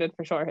cultivated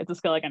for sure. It's a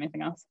skill like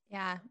anything else.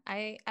 Yeah,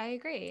 I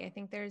agree. I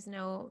think there's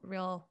no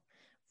real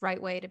right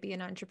way to be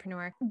an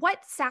entrepreneur.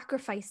 What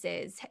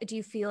sacrifices do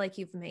you feel like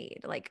you've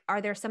made? Like,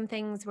 are there some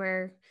things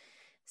where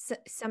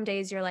some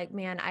days you're like,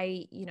 man,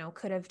 I,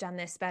 could have done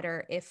this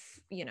better if,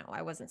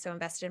 I wasn't so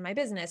invested in my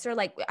business, or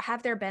like,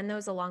 have there been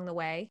those along the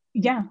way?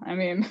 Yeah. I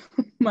mean,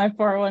 my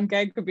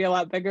 401k could be a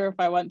lot bigger if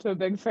I went to a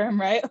big firm,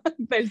 right?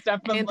 There's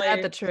definitely Ain't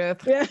that the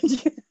truth. Yeah.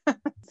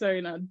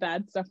 So,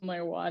 that's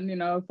definitely one,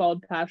 a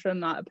followed passion,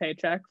 not a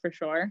paycheck for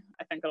sure.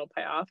 I think it'll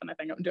pay off and I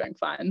think I'm doing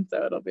fine.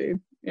 So it'll be,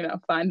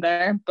 fine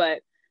there,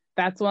 but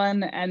that's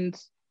one. And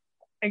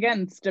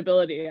again,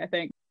 stability. I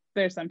think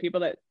there's some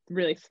people that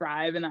really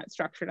thrive in that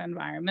structured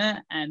environment,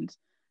 and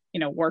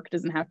work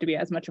doesn't have to be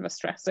as much of a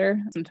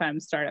stressor.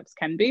 Sometimes startups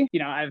can be.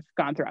 I've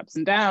gone through ups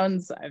and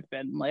downs. I've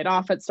been laid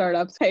off at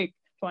startups like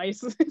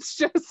twice. It's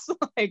just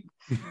like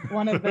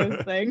one of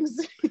those things.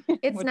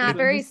 It's not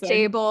very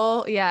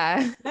stable.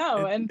 Yeah.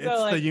 No, and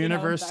so it's the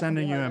universe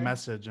sending you a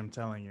message. I'm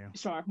telling you.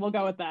 Sure, we'll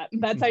go with that.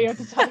 That's how you have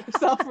to tell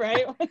yourself,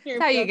 right? When you're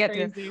That's how you get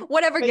through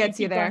whatever gets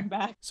you there.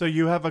 So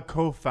you have a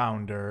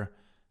co-founder.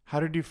 How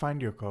did you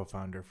find your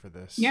co-founder for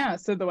this? Yeah,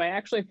 so the way I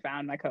actually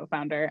found my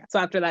co-founder, so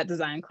after that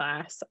design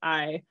class,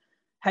 I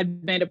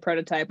had made a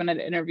prototype and had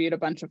interviewed a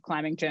bunch of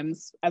climbing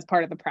gyms as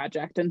part of the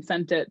project and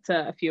sent it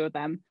to a few of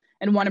them.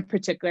 And one in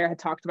particular had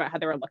talked about how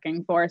they were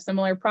looking for a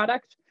similar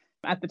product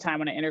at the time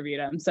when I interviewed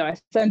them. So I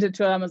sent it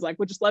to them. I was like,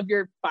 would just love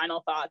your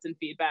final thoughts and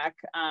feedback.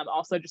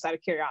 Also, just out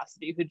of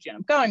curiosity, who'd you end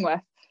up going with?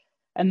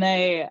 And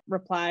they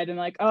replied and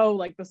like, oh,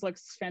 like this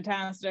looks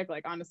fantastic.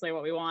 Like, honestly,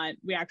 what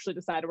we actually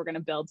decided we're going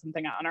to build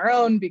something out on our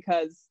own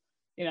because,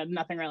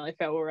 nothing really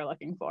fit what we were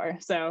looking for.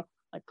 So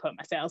like put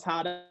my sales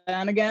hat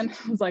on again.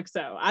 I was like,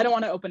 so I don't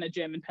want to open a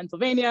gym in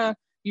Pennsylvania.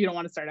 You don't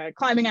want to start a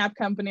climbing app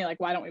company. Like,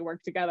 why don't we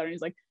work together? And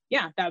he's like,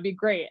 yeah, that would be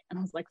great. And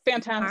I was like,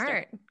 fantastic.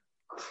 Smart.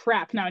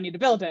 Crap, now I need to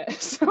build it.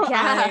 So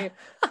yeah. I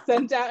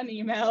sent out an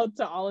email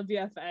to all of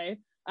BFA.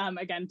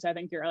 Again, to I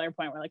think your earlier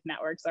point where like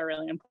networks are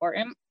really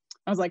important.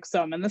 I was like,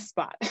 so I'm in this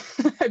spot.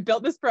 I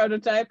built this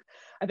prototype.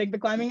 I think the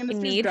climbing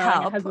industry need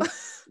help.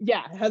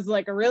 It has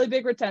like a really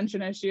big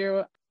retention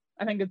issue.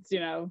 I think it's,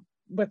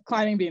 with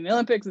climbing being the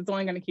Olympics, it's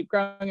only going to keep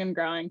growing and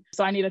growing.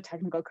 So I need a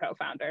technical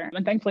co-founder.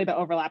 And thankfully the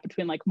overlap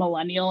between like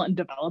millennial and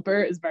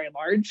developer is very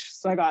large.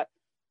 So I got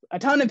a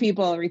ton of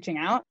people reaching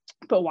out,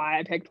 but why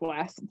I picked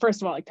Wes,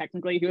 first of all, like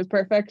technically he was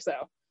perfect.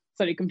 So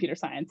studied computer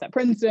science at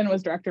Princeton,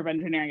 was director of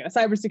engineering at a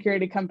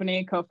cybersecurity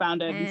company,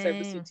 co-founded and served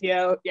as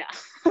CTO. Yeah,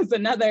 it's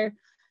another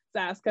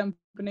SaaS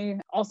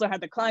company. Also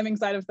had the climbing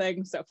side of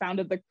things. So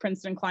founded the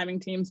Princeton climbing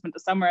team, spent the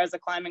summer as a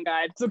climbing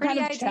guide. So pretty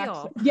kind of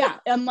ideal. Yeah.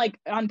 And like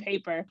on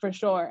paper for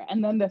sure.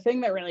 And then the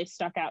thing that really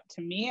stuck out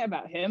to me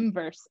about him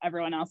versus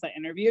everyone else I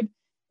interviewed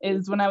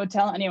is when I would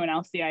tell anyone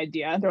else the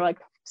idea, they're like,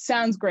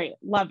 sounds great.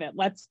 Love it.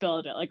 Let's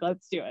build it. Like,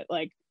 let's do it.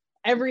 Like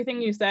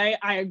everything you say,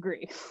 I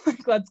agree.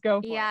 Like, let's go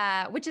for it.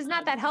 Yeah, which is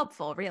not that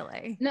helpful,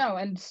 really. No,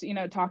 and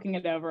talking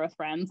it over with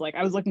friends, like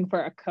I was looking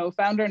for a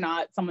co-founder,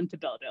 not someone to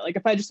build it. Like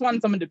if I just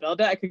wanted someone to build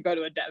it, I could go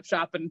to a dev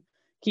shop and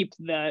keep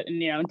the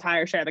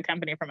entire share of the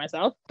company for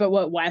myself. But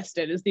what Wes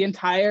did is the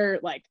entire,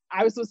 like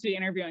I was supposed to be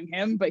interviewing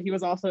him, but he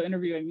was also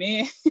interviewing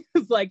me. He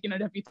was like,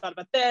 have you thought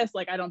about this?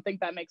 Like, I don't think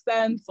that makes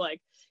sense.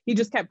 Like he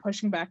just kept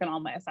pushing back on all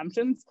my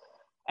assumptions.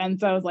 And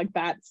so I was like,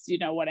 that's,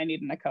 what I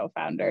need in a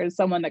co-founder is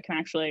someone that can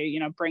actually,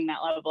 bring that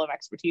level of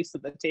expertise to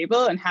the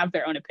table and have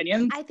their own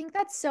opinions. I think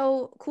that's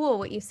so cool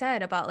what you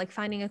said about like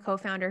finding a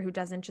co-founder who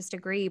doesn't just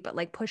agree, but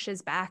like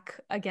pushes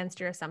back against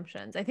your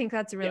assumptions. I think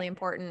that's really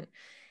important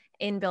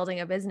in building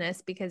a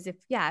business because if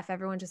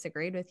everyone just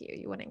agreed with you,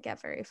 you wouldn't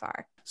get very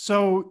far.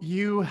 So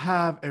you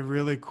have a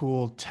really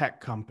cool tech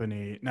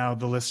company. Now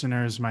the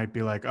listeners might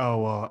be like, oh,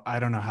 well, I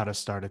don't know how to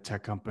start a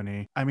tech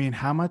company. I mean,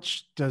 how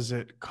much does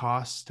it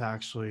cost to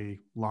actually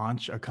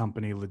launch a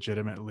company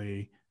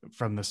legitimately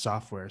from the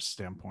software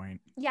standpoint?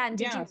 Yeah. And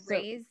did you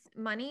raise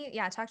money?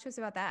 Yeah. Talk to us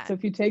about that. So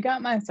if you take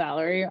out my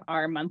salary,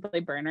 our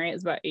monthly burn rate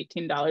is about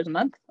 $18 a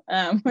month,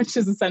 which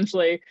is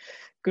essentially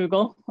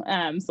Google.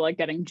 So like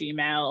getting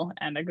Gmail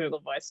and a Google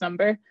Voice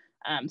number.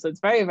 So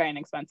it's very, very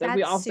inexpensive. That's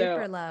we also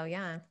super low.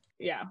 Yeah.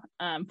 Yeah.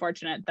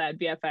 Fortunate that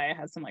BFA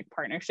has some like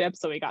partnerships.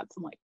 So we got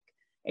some like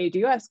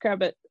AWS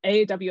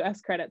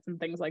credits and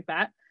things like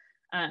that.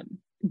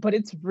 But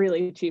it's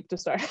really cheap to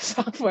start a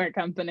software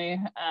company.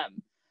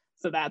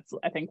 So that's,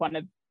 I think,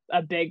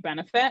 a big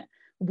benefit.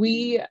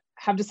 We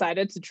have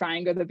decided to try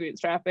and go the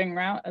bootstrapping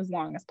route as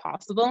long as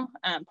possible,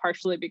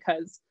 partially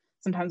because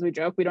sometimes we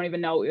joke, we don't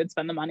even know what we would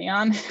spend the money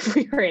on if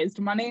we raised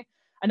money.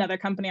 Another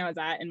company I was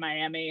at in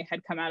Miami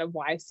had come out of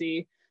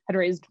YC, had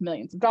raised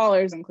millions of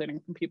dollars, including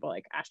from people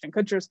like Ashton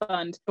Kutcher's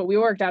fund. But we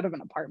worked out of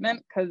an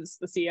apartment because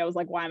the CEO was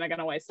like, why am I going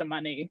to waste the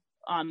money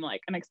on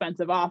like an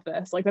expensive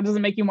office? Like that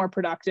doesn't make you more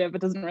productive.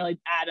 It doesn't really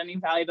add any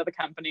value to the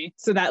company.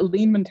 So that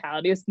lean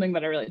mentality is something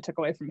that I really took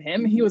away from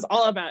him. He was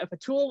all about, if a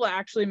tool will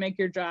actually make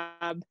your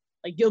job,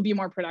 like you'll be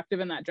more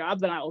productive in that job,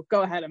 then I will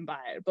go ahead and buy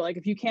it. But like,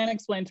 if you can't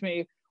explain to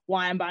me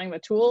why I'm buying the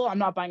tool, I'm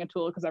not buying a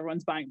tool because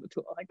everyone's buying the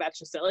tool. Like that's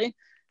just silly.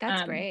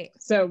 That's great.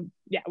 So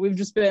yeah, we've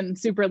just been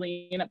super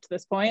lean up to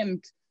this point,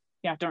 and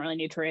yeah, don't really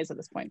need to raise at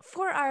this point.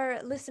 For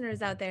our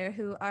listeners out there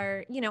who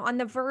are, you know, on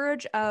the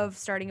verge of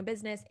starting a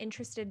business,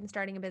 interested in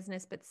starting a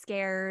business, but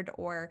scared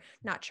or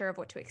not sure of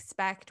what to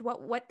expect,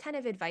 what kind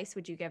of advice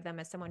would you give them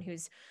as someone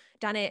who's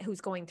done it, who's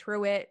going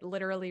through it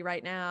literally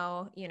right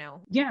now, you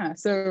know? Yeah.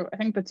 So I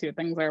think the two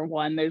things are,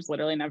 one, there's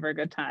literally never a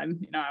good time.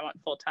 You know, I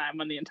went full time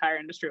when the entire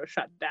industry was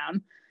shut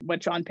down,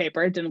 which on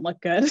paper didn't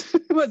look good.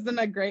 It wasn't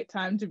a great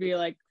time to be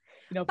like,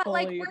 you know, but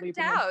fully like worked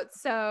out.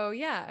 So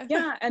yeah.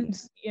 Yeah.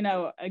 And, you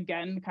know,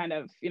 again, kind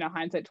of, you know,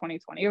 hindsight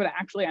 2020, but it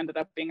actually ended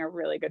up being a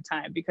really good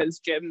time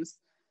because gyms,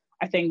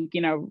 I think,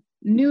 you know,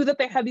 knew that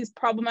they had these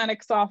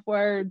problematic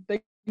software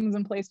things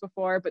in place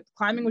before, but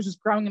climbing was just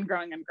growing and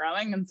growing and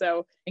growing. And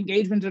so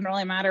engagement didn't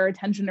really matter,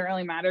 attention didn't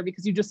really matter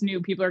because you just knew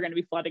people are going to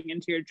be flooding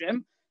into your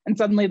gym. And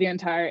suddenly the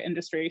entire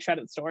industry shut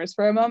its doors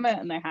for a moment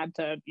and they had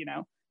to, you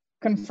know,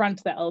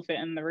 confront the elephant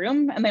in the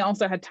room. And they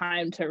also had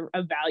time to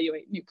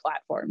evaluate new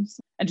platforms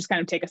and just kind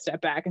of take a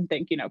step back and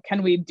think, you know,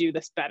 can we do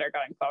this better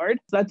going forward?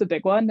 So that's a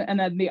big one. And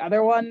then the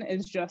other one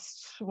is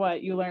just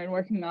what you learn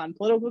working on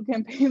political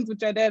campaigns,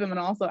 which I did. And then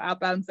also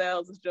outbound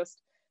sales is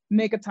just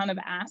make a ton of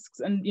asks.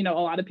 And, you know, a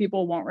lot of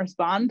people won't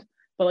respond,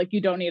 but like,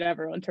 you don't need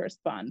everyone to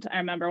respond. I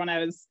remember when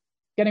I was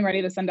getting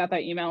ready to send out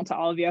that email to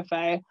all of VFA,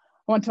 I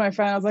went to my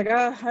friend, I was like,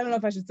 I don't know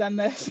if I should send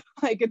this.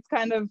 Like, it's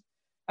kind of,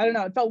 I don't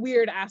know, it felt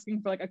weird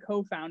asking for like a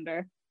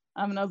co-founder.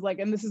 And I was like,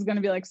 and this is going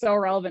to be like so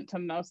relevant to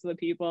most of the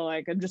people,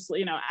 like, and just,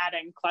 you know,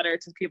 adding clutter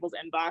to people's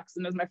inbox.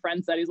 And as my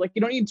friend said, he's like,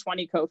 you don't need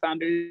 20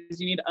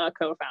 co-founders, you need a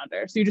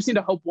co-founder. So you just need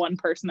to hope one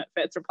person that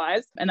fits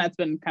replies. And that's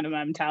been kind of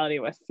my mentality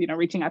with, you know,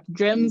 reaching out to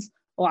gyms.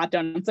 A lot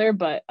don't answer,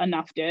 but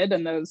enough did.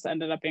 And those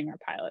ended up being our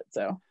pilot.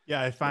 So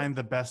yeah, I find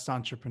the best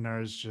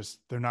entrepreneurs just,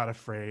 they're not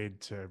afraid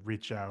to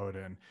reach out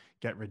and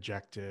get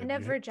rejected. And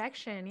of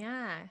rejection.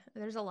 Yeah.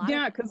 There's a lot.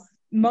 Yeah. Because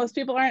most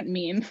people aren't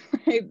mean,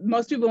 right?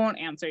 Most people won't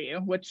answer you,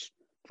 which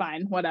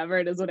fine, whatever,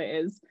 it is what it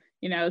is.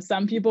 You know,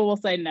 some people will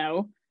say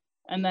no,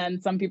 and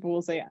then some people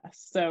will say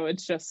yes. So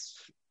it's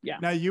just, yeah.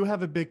 Now you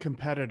have a big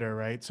competitor,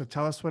 right? So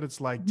tell us what it's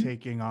like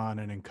taking on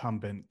an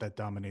incumbent that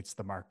dominates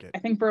the market. I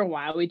think for a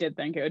while we did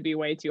think it would be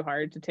way too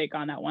hard to take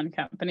on that one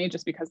company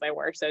just because they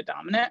were so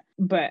dominant.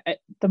 But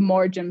the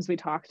more gyms we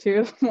talked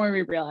to, the more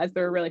we realized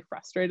they were really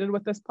frustrated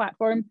with this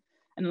platform.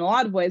 And in a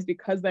lot of ways,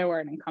 because they were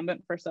an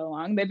incumbent for so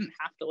long, they didn't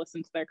have to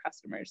listen to their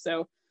customers.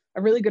 So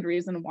a really good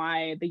reason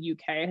why the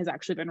UK has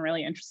actually been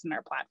really interested in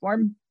our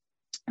platform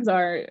is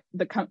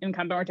the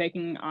incumbent we're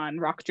taking on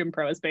Rock Gym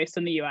Pro is based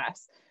in the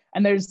US.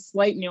 And there's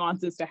slight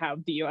nuances to how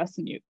the US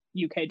and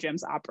UK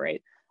gyms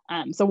operate.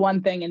 So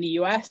one thing in the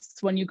US,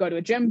 when you go to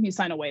a gym, you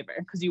sign a waiver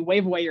because you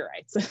waive away your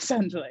rights,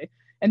 essentially.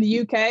 In the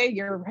UK,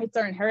 your rights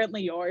are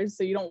inherently yours.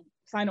 So you don't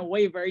sign a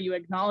waiver, you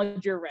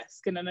acknowledge your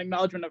risk in an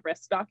acknowledgement of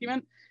risk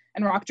document.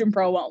 And Rock Gym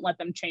Pro won't let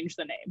them change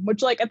the name,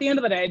 which like at the end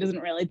of the day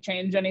doesn't really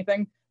change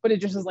anything, but it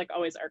just is like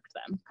always irked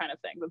them kind of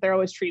thing, that they're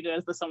always treated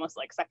as this almost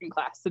like second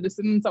class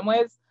citizen in some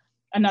ways.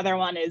 Another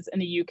one is in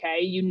the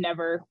UK, you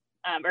never,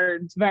 or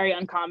it's very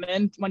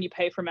uncommon when you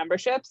pay for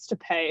memberships to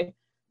pay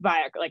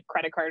via like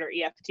credit card or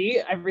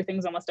EFT.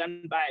 Everything's almost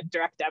done by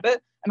direct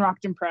debit, and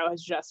Rock Gym Pro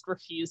has just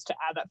refused to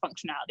add that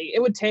functionality.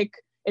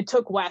 It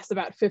took Wes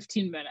about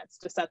 15 minutes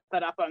to set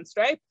that up on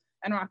Stripe,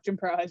 and Rock Gym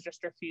Pro has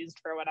just refused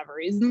for whatever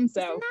reason.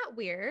 So isn't that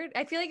weird?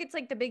 I feel like it's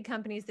like the big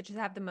companies that just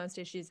have the most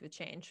issues with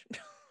change.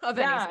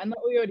 Yeah, and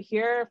what we would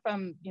hear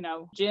from, you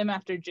know, gym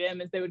after gym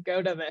is they would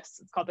go to this,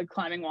 it's called the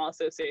Climbing Wall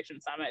Association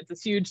Summit. It's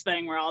this huge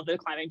thing where all the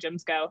climbing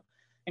gyms go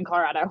in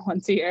Colorado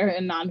once a year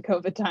in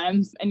non-COVID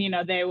times. And, you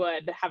know, they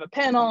would have a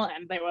panel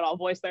and they would all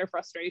voice their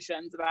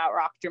frustrations about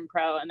Rock Gym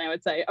Pro, and they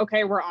would say,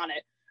 okay, we're on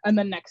it. And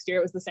then next year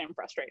it was the same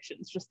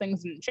frustrations, just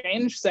things didn't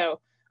change. So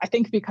I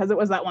think because it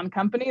was that one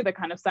company that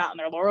kind of sat on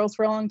their laurels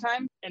for a long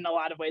time, in a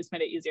lot of ways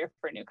made it easier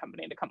for a new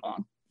company to come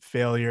along.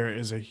 Failure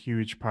is a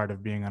huge part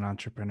of being an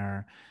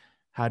entrepreneur.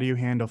 How do you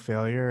handle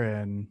failure,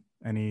 and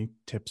any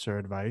tips or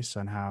advice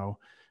on how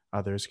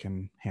others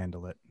can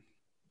handle it?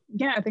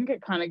 Yeah, I think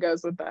it kind of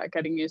goes with that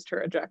getting used to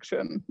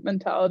rejection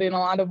mentality in a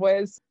lot of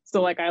ways.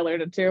 So like I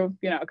alluded to,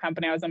 you know, a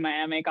company I was in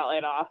Miami got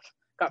laid off,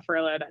 got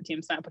furloughed at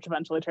TeamSnap, which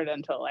eventually turned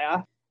into a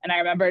layoff. And I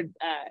remember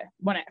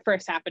when it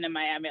first happened in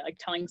Miami, like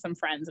telling some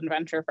friends in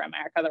Venture for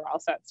America, they're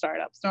also at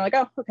startups. And they're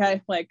like, oh,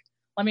 okay, like,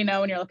 let me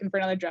know when you're looking for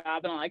another job.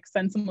 And I'll like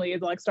send some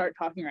leads, I'll like start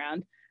talking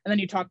around. And then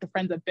you talk to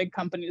friends at big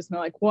companies and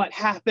they're like, what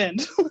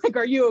happened? Like,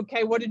 are you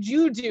okay? What did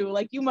you do?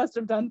 Like, you must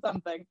have done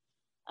something.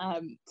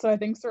 So I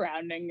think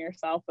surrounding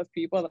yourself with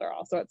people that are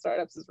also at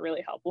startups is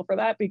really helpful for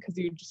that, because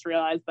you just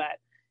realize that,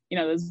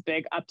 those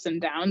big ups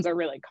and downs are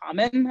really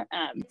common.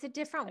 It's a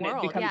different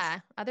world. Yeah.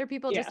 Other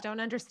people just don't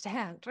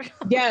understand.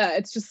 Yeah.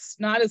 It's just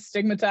not as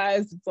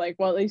stigmatized. It's like,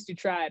 well, at least you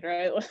tried,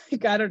 right?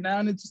 Like, I don't know.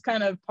 And it's just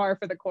kind of par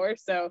for the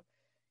course. So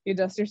you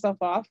dust yourself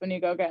off and you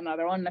go get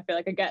another one. And I feel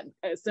like, again,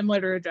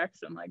 similar to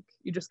rejection, like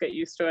you just get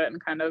used to it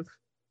and kind of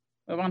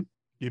move on.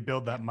 You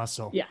build that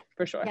muscle. Yeah,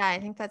 for sure. Yeah, I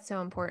think that's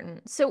so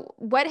important. So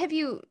what have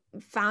you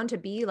found to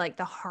be like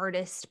the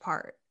hardest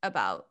part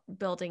about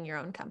building your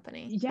own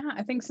company? Yeah,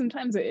 I think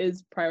sometimes it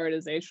is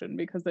prioritization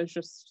because there's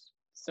just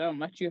so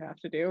much you have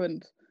to do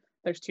and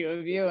there's two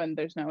of you and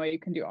there's no way you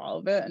can do all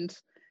of it. And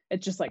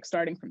it's just like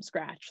starting from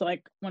scratch.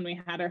 Like when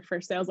we had our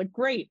first sales, like,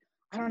 great,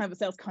 I don't have a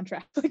sales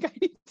contract. Like I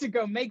need to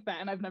go make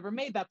that. And I've never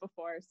made that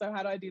before. So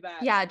how do I do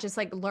that? Yeah. Just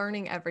like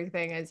learning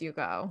everything as you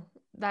go.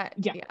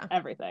 Yeah,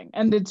 everything.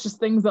 And it's just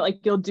things that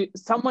like you'll do,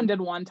 someone did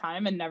one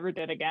time and never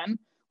did again,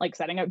 like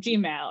setting up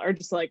Gmail or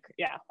just like,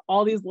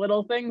 all these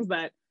little things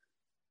that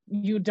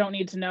you don't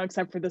need to know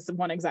except for this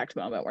one exact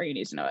moment where you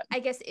need to know it. I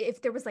guess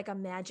if there was like a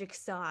magic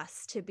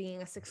sauce to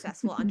being a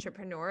successful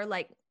entrepreneur,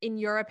 like in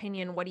your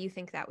opinion, what do you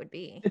think that would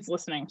be? It's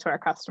listening to our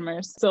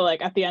customers. So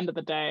like at the end of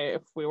the day,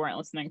 if we weren't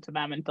listening to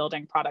them and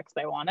building products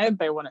they wanted,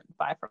 they wouldn't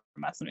buy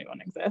from us and we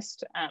wouldn't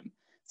exist.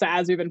 So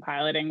as we've been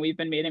piloting, we've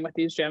been meeting with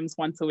these gyms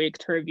once a week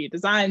to review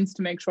designs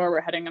to make sure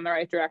we're heading in the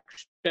right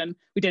direction.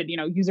 We did,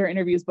 user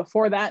interviews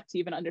before that to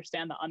even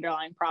understand the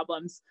underlying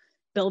problems,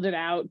 build it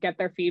out, get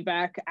their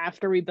feedback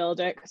after we build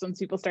it. Because once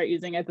people start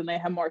using it, then they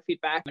have more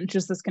feedback and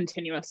just this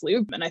continuous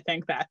loop. And I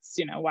think that's,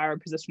 why we're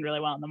positioned really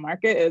well in the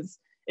market is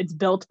it's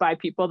built by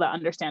people that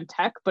understand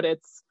tech, but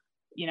it's,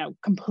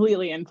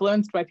 completely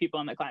influenced by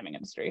people in the climbing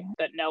industry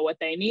that know what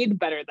they need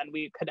better than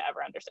we could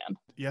ever understand.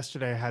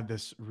 Yesterday, I had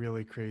this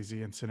really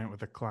crazy incident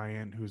with a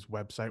client whose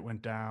website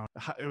went down.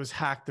 It was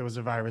hacked. There was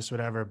a virus,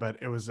 whatever, but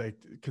it was like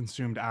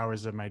consumed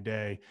hours of my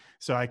day.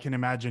 So I can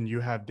imagine you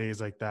have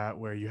days like that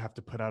where you have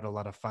to put out a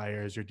lot of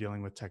fires. You're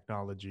dealing with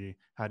technology.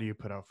 How do you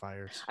put out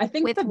fires? I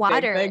think with the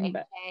water. Big thing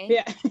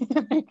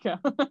there you go.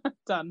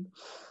 Done.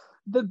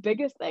 The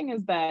biggest thing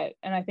is that,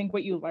 and I think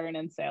what you learn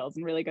in sales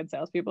and really good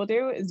salespeople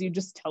do is you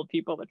just tell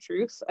people the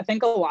truth. I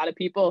think a lot of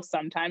people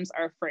sometimes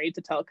are afraid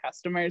to tell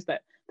customers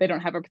that they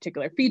don't have a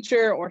particular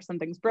feature or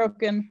something's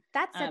broken.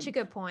 That's such a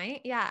good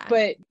point. Yeah.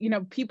 But,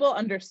 people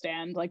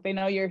understand, like they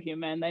know you're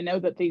human. They know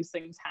that these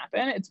things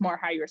happen. It's more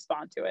how you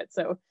respond to it.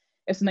 So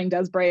if something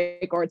does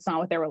break or it's not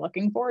what they were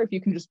looking for, if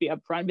you can just be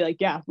upfront, be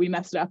like, yeah, we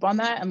messed up on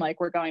that and like,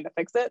 we're going to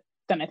fix it,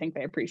 then I think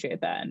they appreciate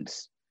that. And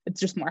it's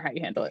just more how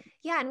you handle it.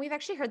 Yeah. And we've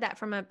actually heard that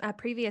from a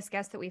previous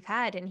guest that we've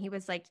had. And he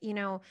was like,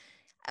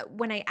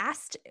 when I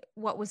asked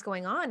what was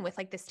going on with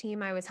like this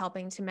team I was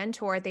helping to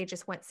mentor, they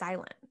just went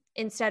silent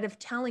instead of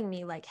telling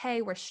me like,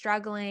 hey, we're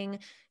struggling,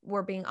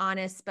 we're being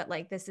honest, but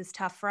like, this is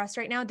tough for us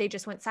right now. They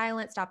just went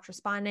silent, stopped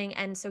responding.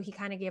 And so he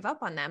kind of gave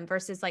up on them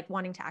versus like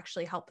wanting to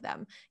actually help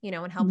them,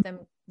 and help them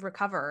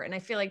recover. And I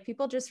feel like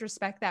people just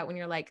respect that when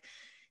you're like,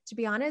 to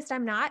be honest,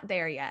 I'm not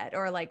there yet,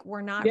 or like,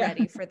 we're not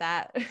ready for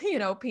that,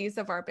 piece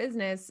of our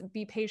business.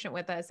 Be patient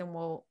with us and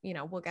we'll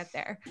get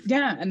there.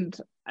 Yeah. And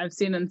I've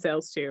seen in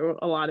sales too,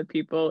 a lot of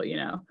people,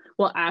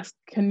 will ask,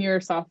 can your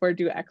software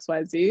do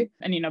XYZ?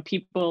 And,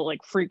 people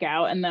like freak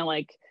out and then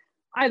like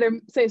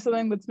either say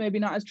something that's maybe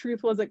not as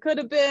truthful as it could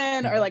have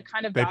been, or like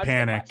kind of they dodge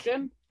panic. the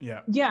question.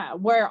 Yeah. Yeah.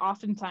 Where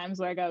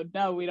oftentimes where I go,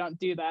 no, we don't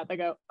do that. They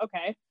go,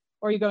 okay.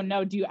 Or you go,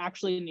 no, do you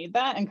actually need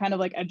that? And kind of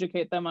like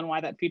educate them on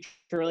why that feature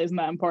really isn't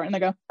that important. They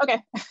go, okay,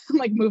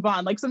 like move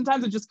on. Like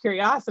sometimes it's just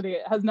curiosity.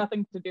 It has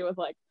nothing to do with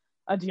like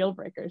a deal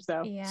breaker.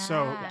 So,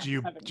 do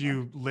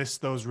you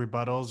list those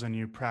rebuttals and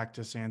you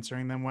practice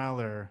answering them well,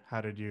 or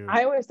how did you?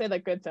 I always say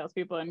that good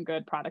salespeople and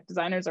good product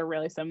designers are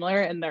really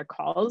similar in their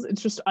calls.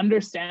 It's just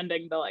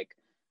understanding the like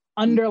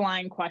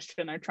underlying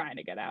question they're trying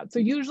to get out. So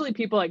usually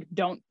people like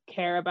don't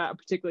care about a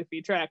particular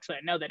feature. Actually,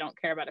 I know they don't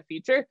care about a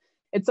feature.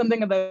 It's something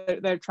that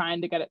they're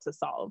trying to get it to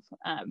solve.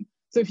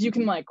 So if you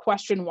can like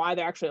question why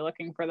they're actually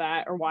looking for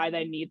that or why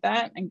they need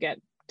that and get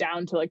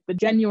down to like the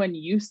genuine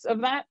use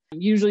of that,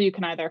 usually you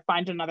can either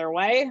find another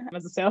way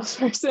as a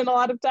salesperson a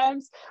lot of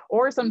times,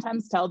 or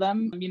sometimes tell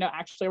them,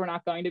 actually we're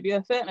not going to be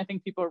a fit. And I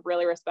think people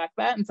really respect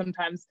that. And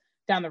sometimes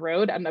down the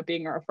road end up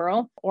being a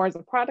referral, or as a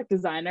product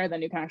designer,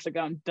 then you can actually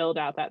go and build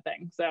out that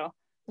thing. So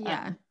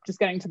just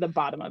getting to the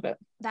bottom of it.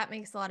 That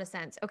makes a lot of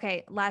sense.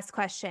 Okay. Last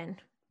question.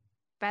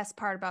 Best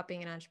part about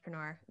being an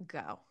entrepreneur,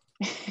 go.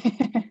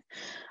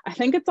 I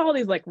think it's all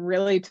these like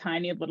really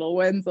tiny little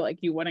wins that like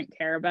you wouldn't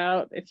care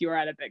about if you were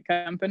at a big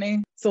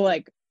company. So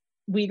like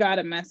we got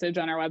a message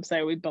on our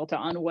website, we built it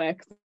on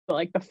Wix, but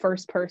like the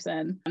first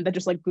person that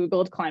just like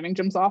Googled climbing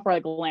gym software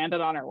like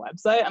landed on our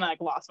website, and I like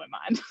lost my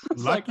mind.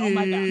 It's like, oh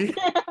my God.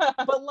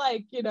 But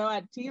like,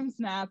 at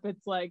TeamSnap,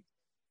 it's like,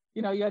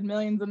 you had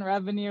millions in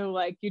revenue.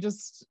 Like you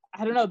just,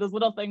 I don't know, those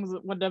little things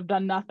would have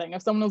done nothing.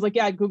 If someone was like,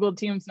 yeah, I Googled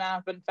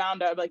TeamSnap and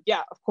found it, I'd be like,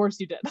 yeah, of course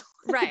you did.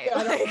 Right.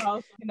 I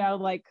don't know,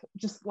 like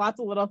just lots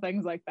of little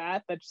things like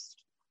that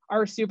just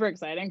are super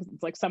exciting because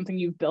it's like something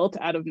you've built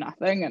out of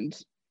nothing, and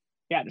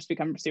just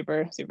become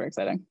super, super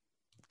exciting.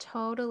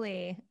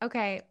 Totally.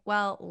 Okay.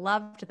 Well,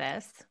 loved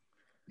this.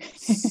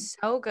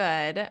 So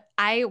good.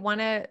 I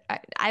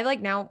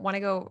like now want to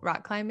go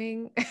rock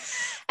climbing.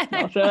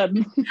 You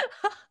should.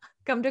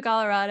 Come to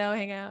Colorado,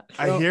 hang out.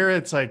 I hear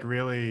it's like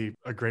really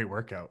a great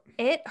workout.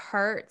 It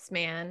hurts,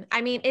 man.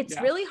 I mean, it's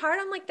really hard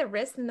on like the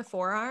wrists and the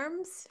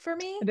forearms for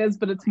me. It is,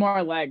 but it's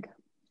more leg.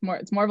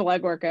 It's more of a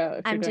leg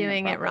workout. I'm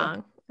doing it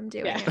wrong. I'm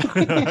doing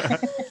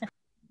it.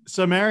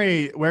 So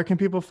Mary, where can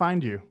people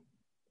find you?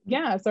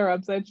 Yeah, so our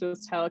website's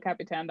just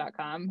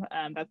hellocapitan.com.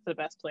 That's the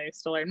best place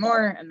to learn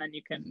more. And then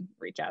you can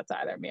reach out to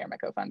either me or my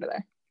co-founder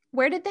there.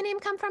 Where did the name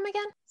come from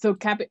again? So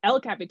El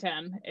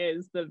Capitan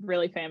is the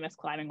really famous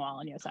climbing wall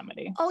in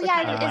Yosemite. Oh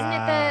yeah,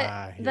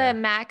 isn't it the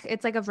Mac?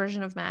 It's like a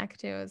version of Mac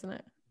too, isn't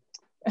it?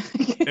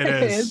 It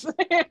is. Okay.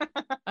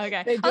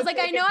 I was like,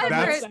 I know I've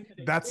heard.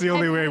 That's the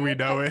only way we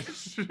know it.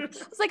 I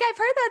was like, I've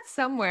heard that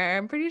somewhere.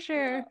 I'm pretty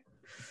sure.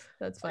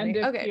 That's funny.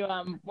 And if you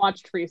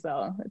watched Free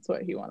Cell, it's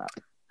what he went up.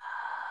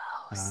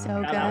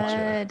 So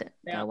good.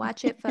 Go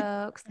watch it,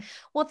 folks.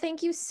 Well,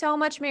 thank you so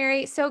much,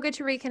 Mary. So good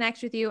to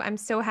reconnect with you. I'm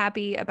so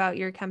happy about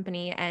your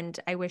company and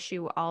I wish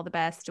you all the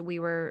best. We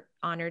were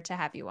honored to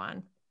have you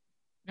on.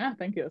 Yeah,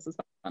 thank you. This is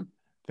fun.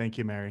 Thank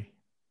you, Mary.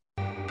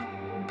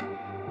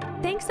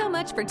 Thanks so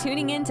much for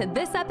tuning in to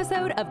this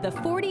episode of the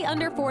 40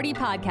 Under 40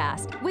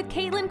 podcast with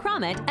Caitlin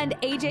Crommett and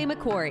AJ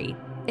McQuarrie.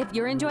 If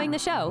you're enjoying the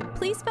show,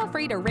 please feel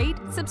free to rate,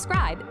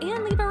 subscribe,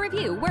 and leave a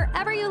review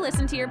wherever you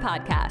listen to your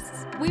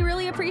podcasts. We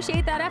really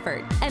appreciate that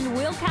effort, and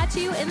we'll catch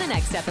you in the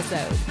next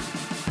episode.